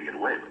plate what they can get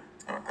away with.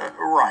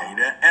 Right,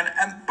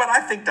 but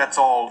I think that's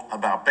all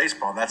about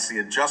baseball. That's the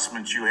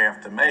adjustments you have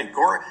to make.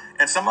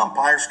 And some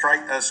umpire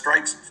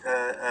strikes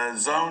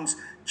zones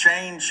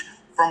change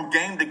from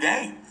game to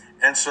game.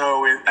 And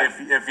so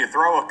if you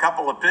throw a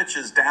couple of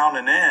pitches down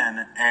and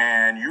in,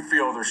 and you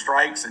feel they're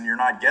strikes and you're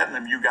not getting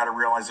them, you got to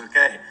realize,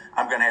 okay,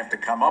 I'm going to have to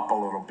come up a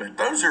little bit.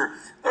 Those are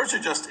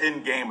just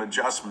in-game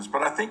adjustments.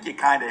 But I think you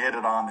kind of hit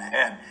it on the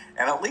head.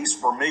 And at least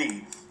for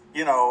me,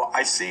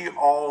 I see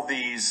all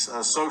these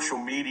social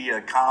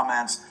media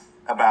comments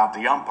about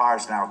the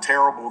umpires and how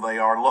terrible they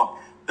are. Look,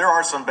 there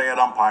are some bad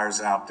umpires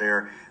out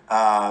there,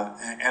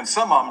 and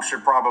some of them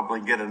should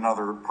probably get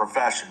another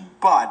profession.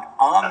 But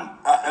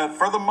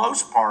for the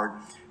most part,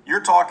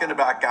 you're talking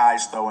about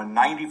guys throwing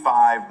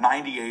 95,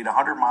 98,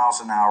 100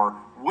 miles an hour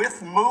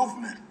with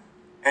movement,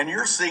 and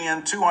you're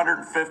seeing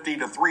 250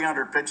 to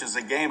 300 pitches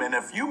a game. And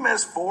if you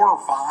miss 4 or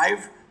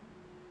 5,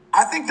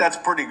 I think that's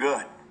pretty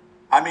good.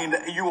 I mean,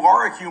 you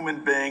are a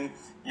human being.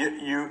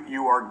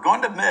 You are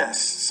going to miss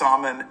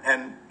some,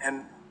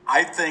 and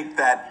I think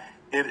that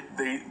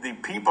the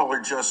people are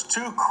just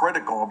too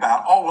critical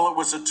about, it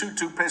was a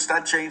 2-2 pitch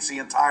that changed the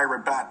entire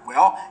at bat.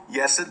 Well,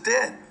 yes, it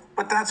did,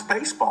 but that's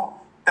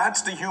baseball.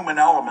 That's the human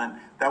element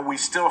that we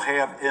still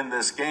have in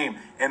this game.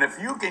 And if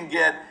you can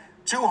get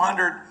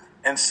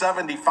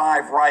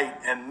 275 right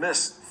and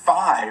miss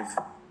 5,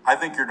 I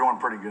think you're doing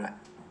pretty good.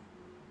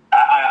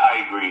 I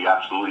I agree,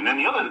 absolutely. And then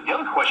the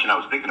other question I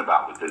was thinking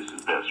about with this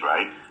is this,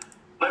 right?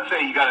 Let's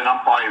say you got an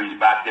umpire, he's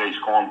back there, he's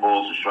calling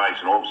balls and strikes,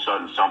 and all of a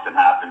sudden something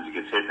happens, he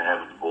gets hit in the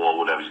head with the ball,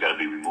 whatever, he's got to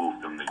be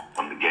removed from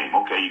the game.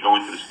 Okay, you go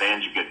into the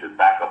stands, you get the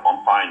backup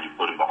umpire, and you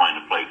put him behind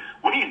the plate.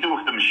 What do you do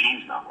if the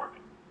machine's not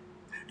working?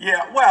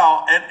 Yeah,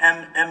 well,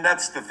 and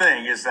that's the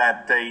thing is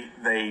that they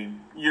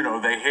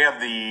have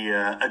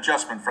the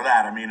adjustment for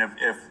that. I mean,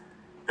 if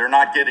they're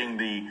not getting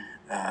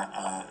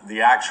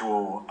the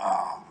actual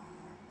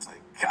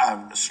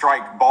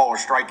strike ball or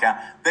strike count,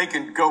 they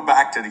can go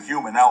back to the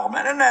human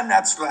element, and then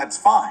that's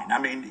fine. I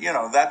mean,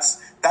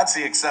 that's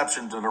the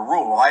exception to the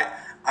rule.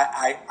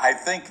 I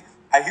think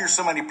I hear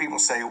so many people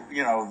say,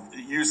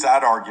 use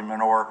that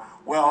argument, or,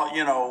 well,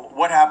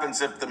 what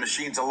happens if the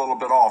machine's a little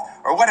bit off,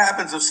 or what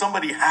happens if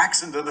somebody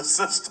hacks into the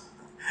system?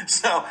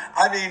 So,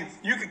 I mean,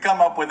 you could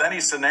come up with any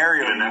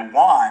scenario you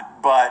want,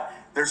 but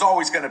there's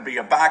always going to be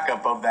a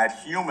backup of that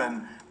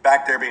human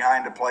back there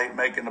behind the plate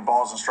making the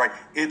balls and strike.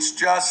 It's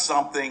just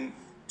something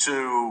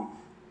to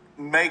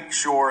make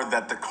sure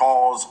that the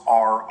calls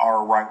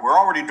are right. We're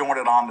already doing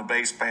it on the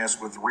base pass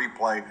with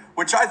replay,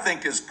 which I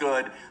think is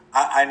good.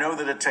 I know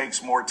that it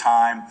takes more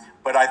time,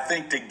 but I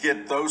think to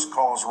get those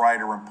calls right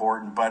are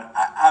important. But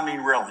I mean,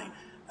 really,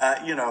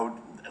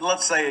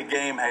 let's say a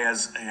game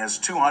has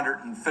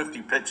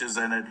 250 pitches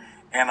in it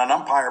and an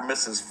umpire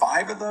misses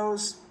 5 of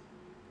those.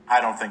 I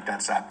don't think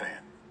that's that bad.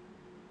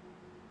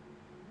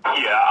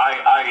 Yeah,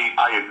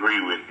 I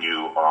agree with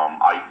you.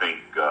 I think,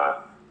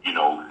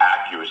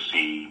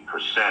 accuracy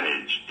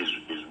percentage is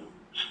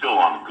still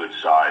on the good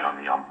side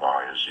on the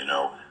umpires, And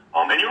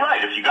you're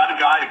right. If you got a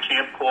guy that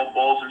can't call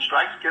balls and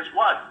strikes, guess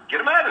what?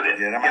 Get him out of there.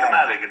 Get him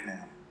out of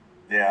there.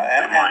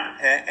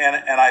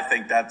 Yeah, and I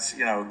think that's,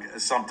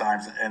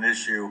 sometimes an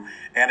issue.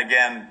 And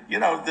again,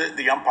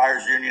 the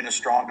umpires union is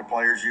strong, the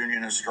players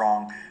union is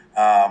strong.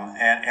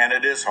 And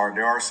it is hard.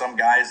 There are some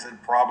guys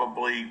that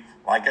probably,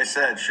 like I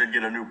said, should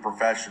get a new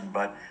profession,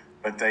 but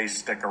they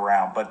stick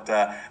around. But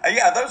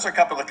those are a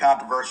couple of the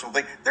controversial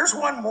things. There's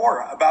one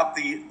more about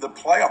the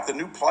playoff, the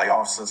new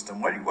playoff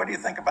system. What do you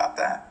think about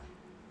that?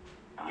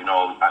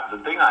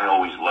 The thing I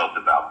always loved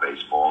about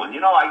baseball, and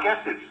I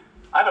guess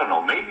I don't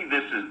know, maybe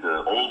this is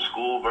the old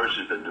school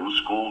versus the new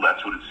school.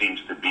 That's what it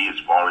seems to be as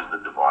far as the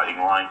dividing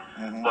line.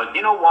 Mm-hmm. But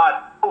you know what?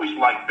 I always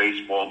liked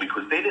baseball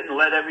because they didn't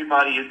let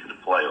everybody into the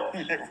playoffs.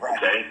 Right.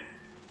 Okay?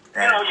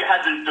 Right. You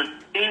had the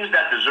teams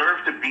that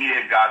deserved to be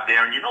there got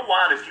there. And you know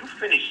what? If you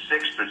finish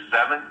 6th or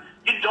 7th,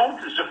 you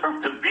don't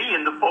deserve to be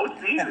in the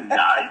postseason,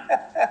 guys.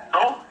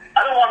 No?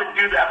 I don't want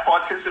to do that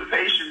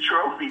participation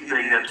trophy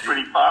thing that's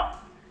pretty popular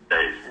these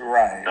days.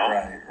 Right, no?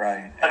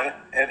 right.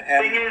 And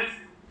the thing is,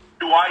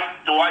 do I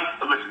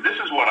listen, this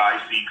is what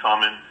I see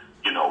coming,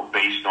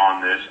 based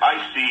on this.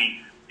 I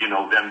see,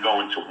 them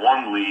going to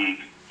one league,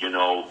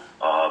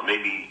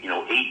 maybe,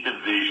 8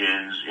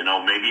 divisions,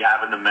 maybe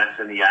having the Mets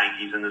and the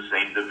Yankees in the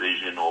same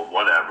division or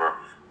whatever,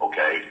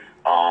 okay?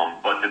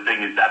 But the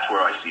thing is, that's where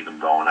I see them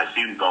going. I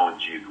see them going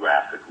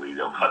geographically.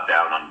 They'll cut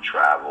down on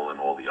travel and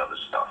all the other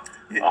stuff.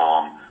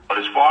 Yeah. But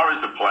as far as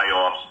the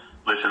playoffs,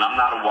 listen, I'm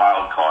not a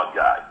wild card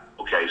guy,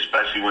 okay?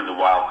 Especially when the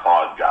wild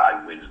card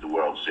guy wins the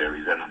World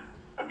Series. And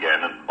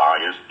again, I'm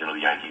biased. The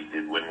Yankees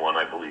did win one,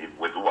 I believe,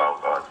 with the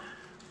wild card.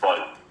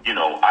 But,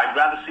 I'd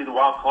rather see the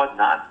wild card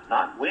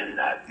not win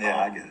that. Yeah,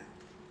 I get it.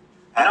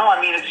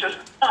 It's just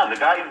fun. The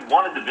guy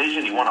won a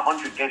division. He won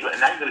 100 games. And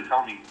now you're going to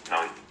tell me,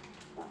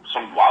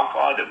 some wild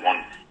card that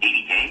won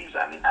 80 games?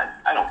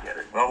 I don't get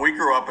it. Well, we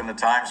grew up in the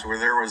times where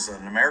there was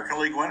an American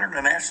League winner and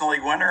a National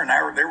League winner, and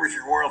there was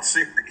your World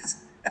Series.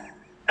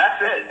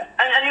 That's it.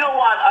 And you know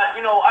what?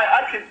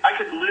 I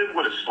could live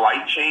with a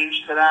slight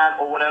change to that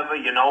or whatever,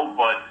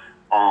 but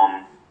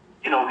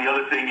the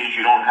other thing is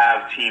you don't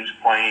have teams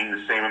playing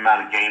the same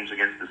amount of games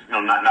against this.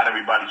 Not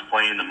everybody's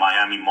playing the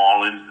Miami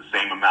Marlins the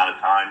same amount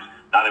of times.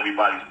 Not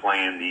everybody's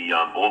playing the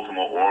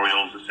Baltimore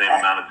Orioles the same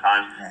amount of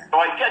times. Right. So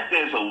I get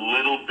there's a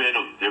little bit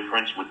of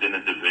difference within the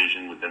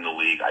division, within the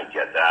league. I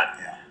get that.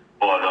 Yeah.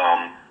 But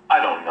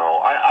I don't know.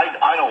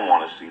 I don't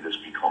want to see this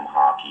become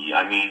hockey.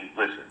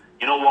 Listen,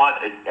 you know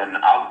what? And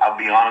I'll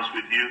be honest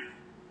with you.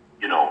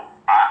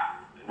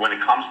 When it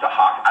comes to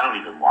hockey, I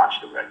don't even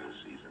watch the regular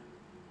season.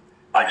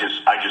 I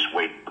just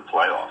wait for the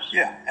playoffs.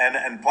 Yeah,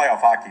 and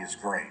playoff hockey is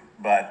great,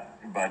 but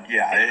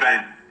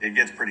yeah, it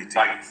gets pretty tedious.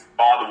 Like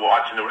bother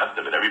watching the rest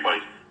of it.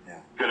 Everybody's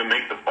going to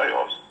make the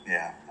playoffs.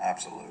 Yeah,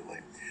 absolutely.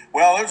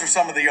 Well, those are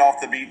some of the off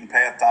the beaten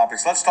path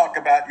topics. Let's talk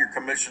about your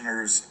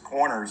commissioner's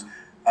corners,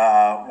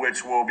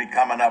 which will be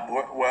coming up.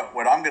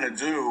 What I'm going to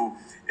do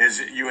is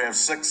you have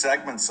 6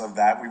 segments of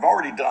that. We've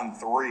already done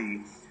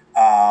 3,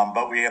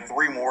 but we have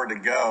 3 more to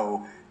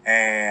go.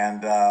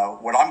 And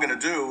what I'm going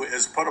to do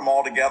is put them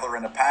all together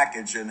in a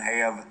package and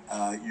have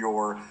a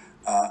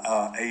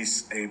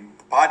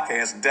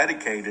podcast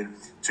dedicated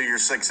to your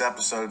 6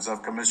 episodes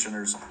of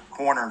Commissioner's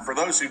Corner. And for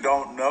those who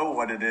don't know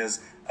what it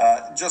is,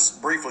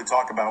 just briefly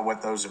talk about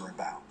what those are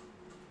about.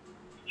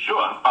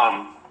 Sure.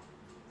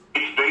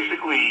 It's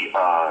basically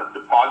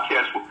the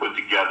podcast we're put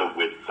together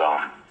with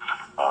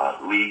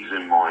leagues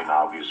in my join,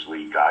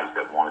 obviously, guys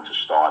that wanted to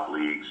start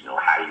leagues,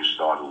 how do you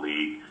start a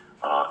league?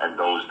 And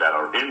those that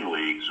are in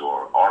leagues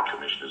or are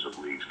commissioners of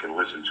leagues can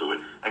listen to it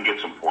and get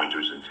some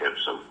pointers and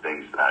tips of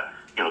things that,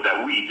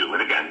 that we do.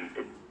 And again,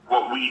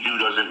 what we do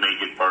doesn't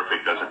make it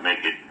perfect, doesn't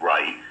make it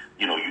right.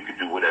 You could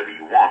do whatever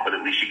you want, but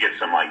at least you get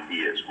some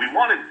ideas. We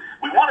wanted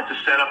to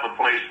set up a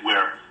place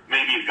where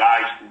maybe a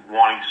guy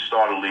wanting to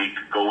start a league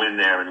could go in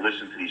there and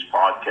listen to these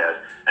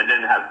podcasts and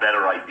then have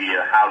better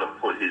idea how to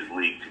put his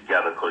league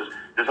together, because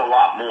there's a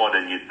lot more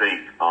than you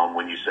think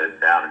when you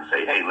sit down and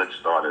say, hey, let's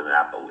start an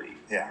Apple League.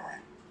 Yeah, right.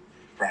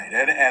 Right,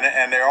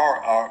 and they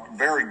are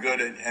very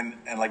good, and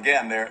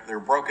again, they're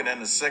broken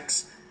into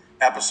 6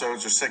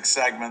 episodes or 6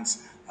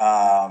 segments.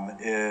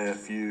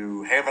 If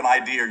you have an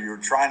idea, or you're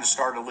trying to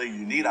start a league,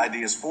 you need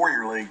ideas for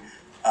your league,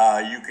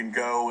 you can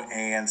go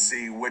and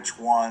see which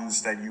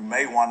ones that you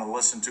may want to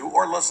listen to,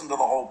 or listen to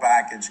the whole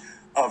package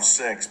of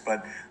 6.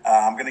 But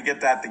I'm going to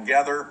get that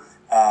together.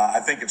 I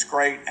think it's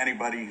great.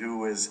 Anybody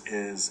who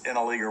is in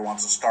a league or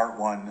wants to start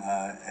one,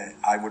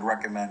 I would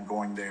recommend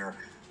going there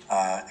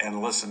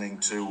and listening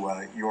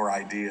to your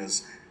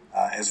ideas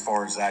as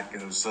far as that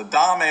goes. So,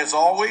 Dom, as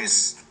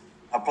always,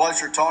 a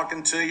pleasure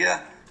talking to you.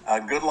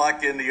 Good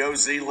luck in the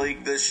OZ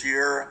League this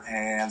year,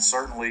 and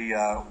certainly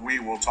we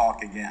will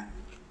talk again.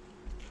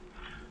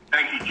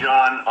 Thank you,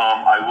 John.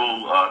 I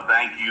will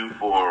thank you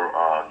for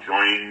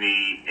joining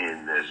me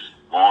in this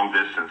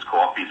long-distance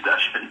coffee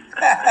session.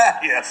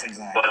 Yes,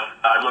 exactly. But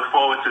I look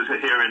forward to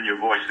hearing your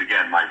voice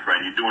again, my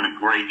friend. You're doing a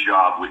great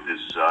job with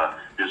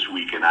this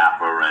week in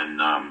APA,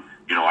 and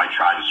I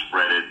try to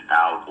spread it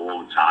out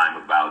all the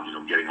time about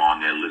getting on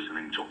there,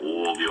 listening to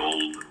all the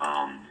old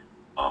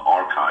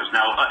archives.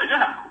 Now, I just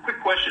have a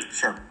quick question.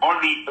 Sure.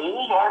 Are the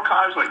old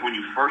archives, like when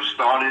you first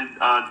started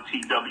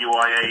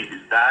TWIA,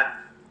 is that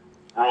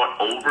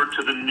brought over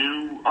to the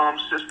new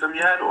system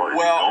yet, or is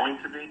it going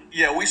to be?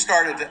 Yeah, we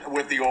started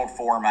with the old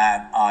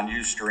format on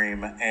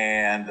Ustream,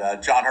 and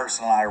John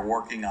Hurston and I are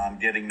working on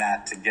getting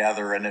that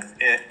together. And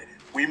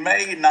we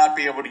may not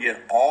be able to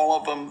get all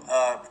of them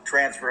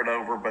transferred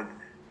over, but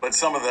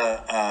some of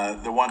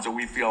the ones that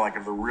we feel like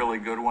are the really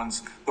good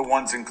ones, the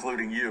ones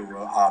including you,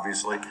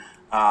 obviously.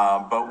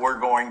 But we're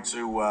going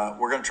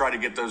to try to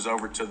get those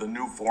over to the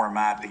new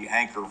format, the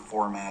Anchor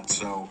format.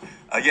 So,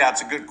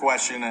 it's a good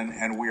question,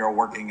 and we are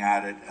working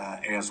at it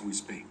as we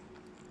speak.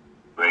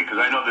 Great, because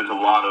I know there's a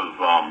lot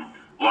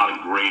of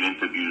great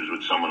interviews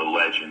with some of the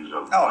legends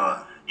of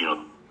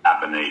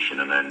Appa Nation,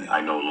 and then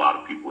I know a lot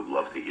of people would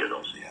love to hear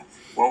those. Yeah.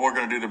 Well, we're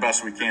going to do the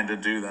best we can to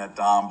do that,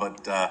 Dom.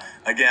 But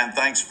again,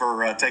 thanks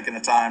for taking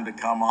the time to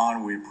come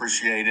on. We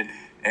appreciate it,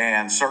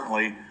 and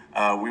certainly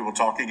we will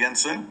talk again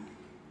soon.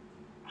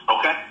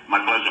 Okay, my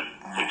pleasure.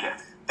 Take care.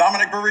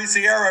 Dominic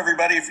Barriciero,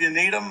 everybody, if you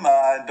need him,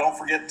 don't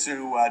forget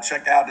to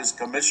check out his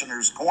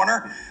Commissioner's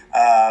Corner,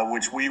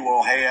 which we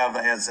will have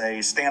as a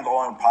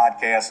standalone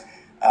podcast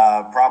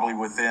probably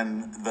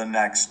within the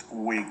next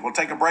week. We'll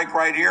take a break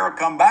right here. We'll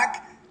come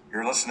back.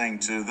 You're listening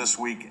to This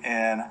Week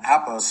in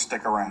APA.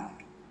 Stick around.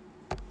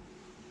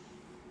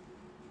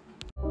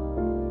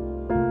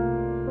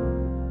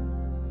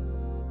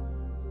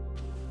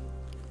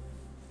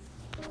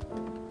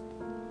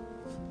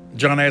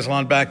 John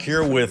Aslan back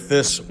here with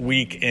This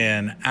Week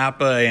in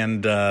APA,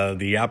 and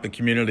the APA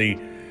community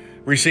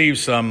received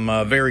some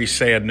very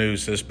sad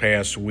news this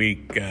past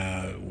week.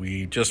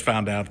 We just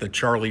found out that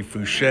Charlie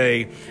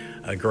Fouché,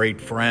 a great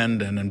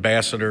friend and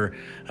ambassador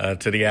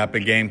to the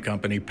APA Game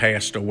Company,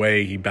 passed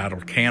away. He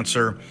battled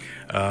cancer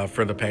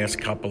for the past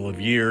couple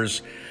of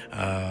years,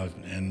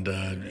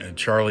 and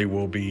Charlie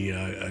will be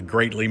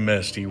greatly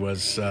missed. He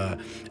was a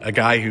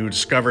guy who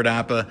discovered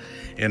APA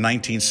in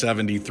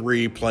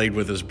 1973, played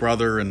with his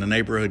brother and the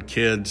neighborhood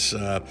kids,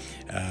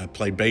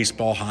 played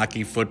baseball,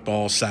 hockey,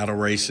 football, saddle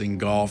racing,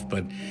 golf,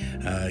 but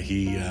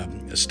he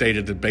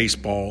stated that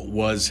baseball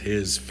was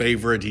his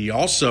favorite. He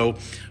also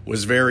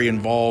was very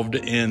involved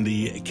in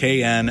the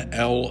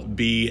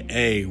KNLBA,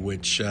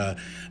 which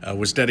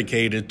was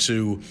dedicated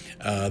to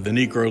the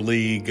Negro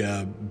League,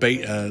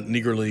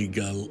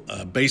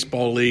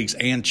 baseball leagues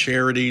and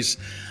charities.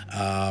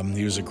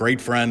 He was a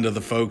great friend of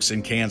the folks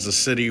in Kansas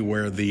City,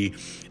 where the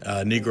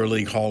Negro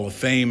League Hall of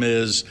Fame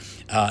is,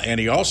 and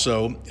he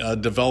also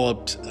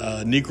developed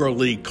Negro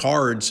League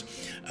cards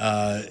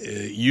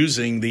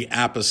using the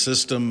APA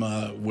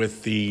system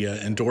with the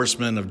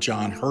endorsement of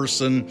John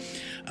Hurston.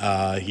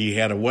 He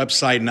had a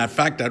website, and in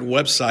fact, that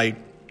website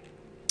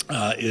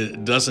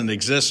it doesn't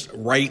exist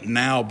right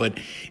now, but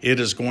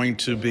it is going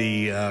to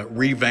be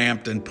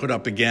revamped and put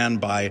up again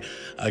by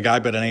a guy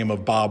by the name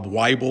of Bob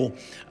Weibel,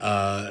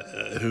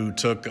 who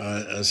took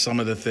some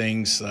of the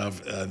things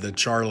that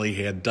Charlie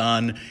had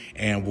done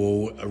and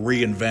will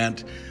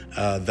reinvent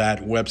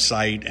that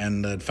website.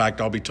 And in fact,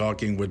 I'll be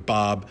talking with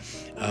Bob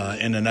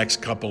in the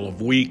next couple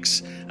of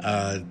weeks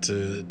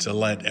to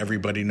let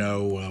everybody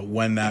know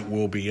when that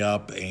will be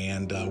up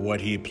and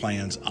what he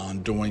plans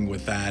on doing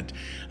with that.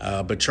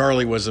 But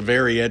Charlie was a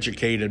very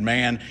educated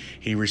man.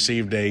 He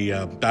received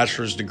a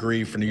bachelor's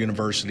degree from the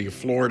University of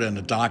Florida and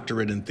a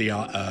doctorate in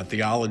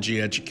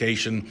theology,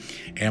 education,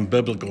 and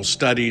biblical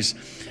studies.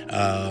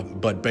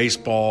 But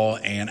baseball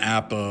and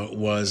APA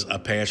was a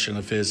passion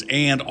of his,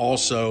 and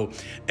also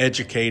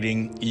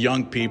educating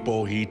young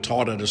people. He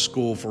taught at a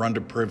school for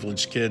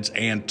underprivileged kids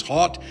and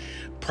taught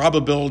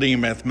probability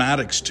and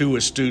mathematics to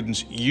his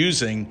students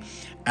using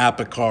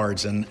APA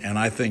cards. And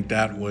I think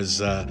that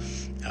was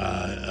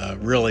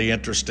really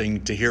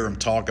interesting to hear him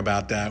talk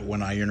about that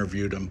when I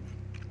interviewed him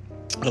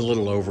a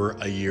little over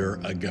a year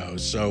ago.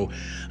 So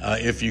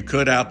if you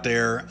could out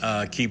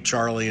there, keep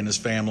Charlie and his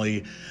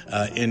family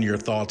in your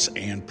thoughts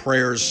and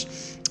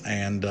prayers.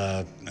 And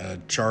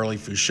Charlie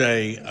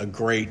Fouché, a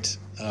great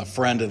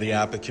friend of the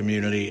APA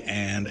community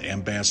and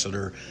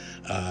ambassador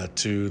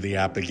to the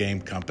APA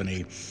Game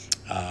Company.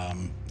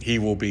 He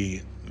will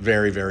be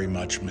very, very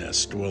much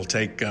missed. We'll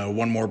take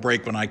one more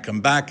break. When I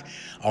come back,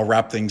 I'll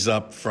wrap things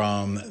up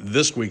from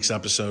this week's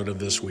episode of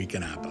This Week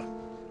in APA.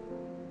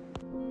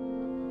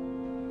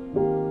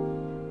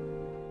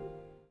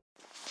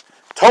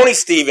 Tony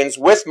Stevens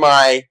with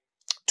my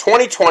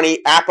 2020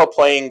 APA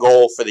playing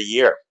goal for the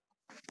year.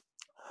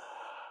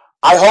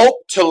 I hope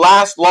to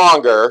last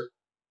longer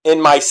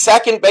in my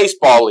second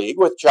baseball league,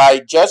 which I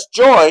just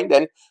joined,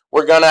 and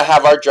we're going to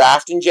have our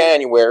draft in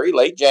January,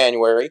 late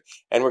January,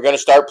 and we're going to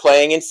start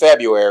playing in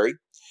February.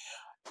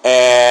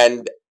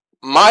 And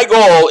my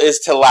goal is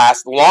to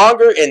last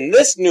longer in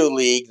this new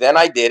league than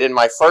I did in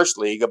my first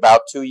league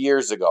about 2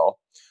 years ago.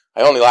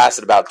 I only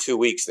lasted about 2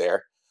 weeks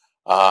there.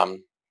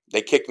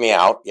 They kicked me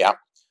out, yeah.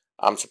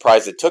 I'm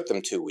surprised it took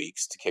them 2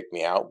 weeks to kick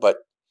me out, but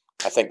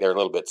I think they're a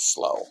little bit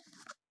slow.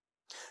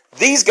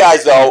 These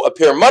guys, though,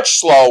 appear much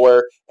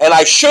slower, and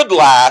I should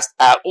last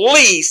at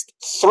least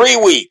 3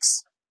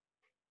 weeks.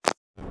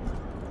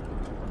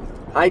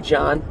 Hi,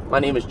 John. My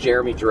name is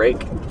Jeremy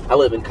Drake. I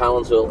live in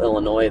Collinsville,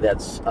 Illinois.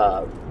 That's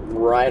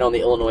right on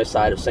the Illinois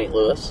side of St.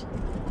 Louis.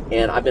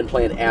 And I've been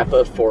playing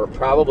APA for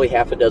probably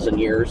half a dozen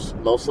years,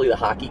 mostly the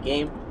hockey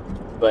game.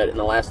 But in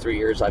the last 3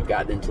 years, I've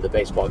gotten into the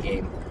baseball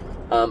game.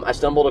 I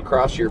stumbled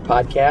across your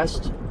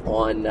podcast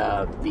on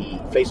the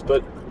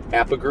Facebook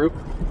APA group.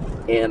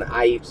 And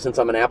since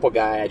I'm an Apple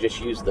guy, I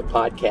just use the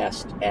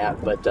podcast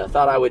app. But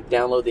thought I would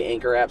download the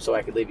Anchor app so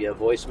I could leave you a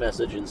voice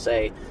message and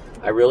say,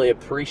 I really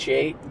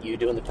appreciate you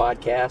doing the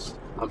podcast.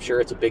 I'm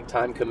sure it's a big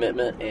time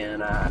commitment,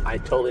 and I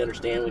totally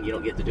understand when you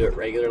don't get to do it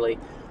regularly.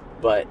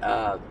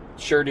 But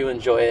sure do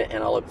enjoy it,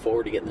 and I'll look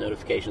forward to getting the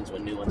notifications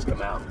when new ones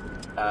come out.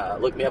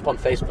 Look me up on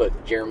Facebook,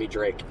 Jeremy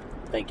Drake.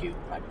 Thank you.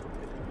 Bye.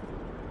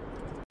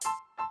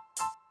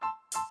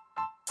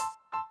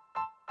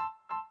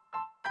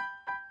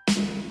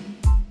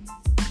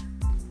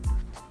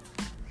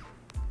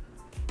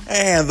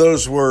 And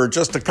those were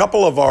just a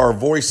couple of our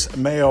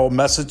voicemail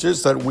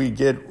messages that we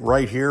get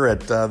right here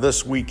at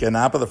This Week in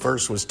APA. The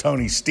first was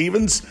Tony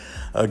Stevens,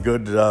 a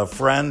good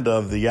friend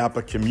of the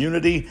APA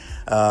community,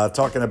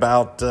 talking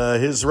about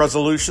his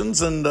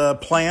resolutions and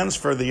plans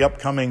for the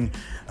upcoming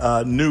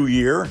new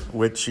year,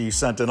 which he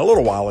sent in a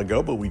little while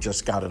ago, but we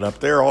just got it up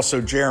there. Also,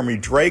 Jeremy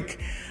Drake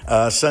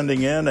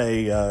sending in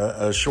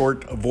a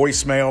short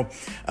voicemail,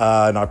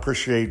 and I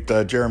appreciate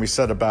Jeremy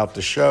said about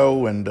the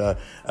show, and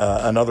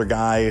another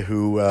guy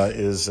who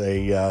is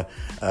an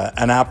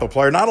APA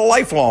player, not a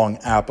lifelong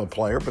APA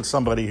player, but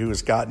somebody who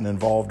has gotten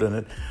involved in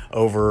it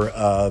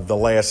over the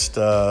last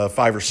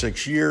 5 or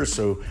 6 years.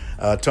 So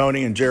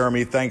Tony and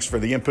Jeremy, thanks for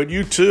the input.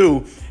 You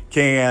too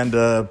can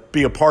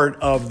be a part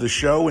of the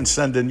show and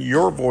send in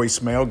your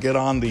voicemail. Get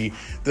on the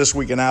This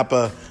Week in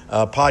APA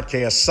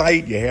podcast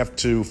site. You have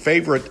to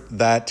favorite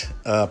that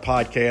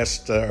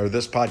podcast or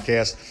this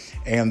podcast,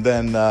 and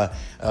then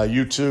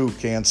you too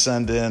can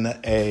send in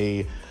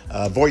a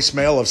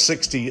voicemail of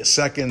 60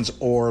 seconds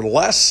or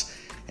less.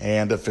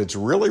 And if it's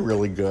really,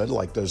 really good,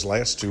 like those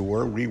last two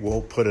were, we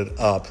will put it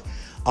up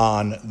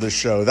on the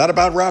show. That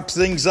about wraps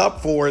things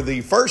up for the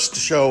first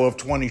show of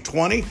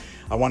 2020.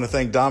 I want to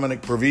thank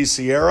Dominic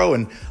Provinciero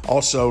and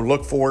also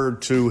look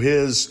forward to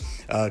his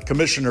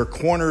Commissioner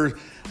Corner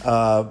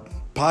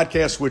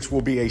podcast, which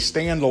will be a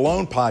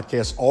standalone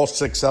podcast. All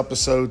 6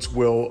 episodes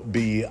will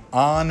be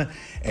on,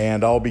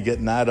 and I'll be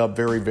getting that up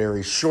very,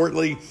 very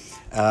shortly.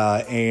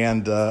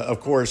 Of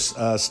course,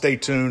 stay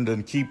tuned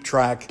and keep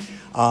track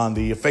on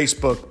the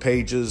Facebook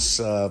pages,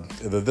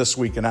 the This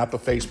Week in APA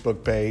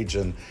Facebook page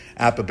and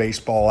APA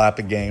Baseball,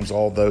 APA Games,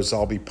 all those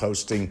I'll be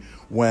posting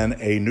when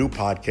a new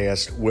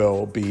podcast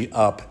will be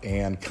up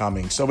and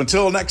coming. So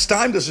until next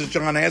time, this is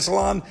John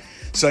Asselon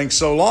saying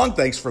so long.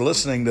 Thanks for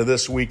listening to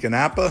This Week in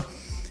APA,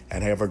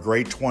 and have a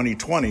great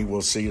 2020.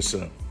 We'll see you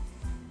soon.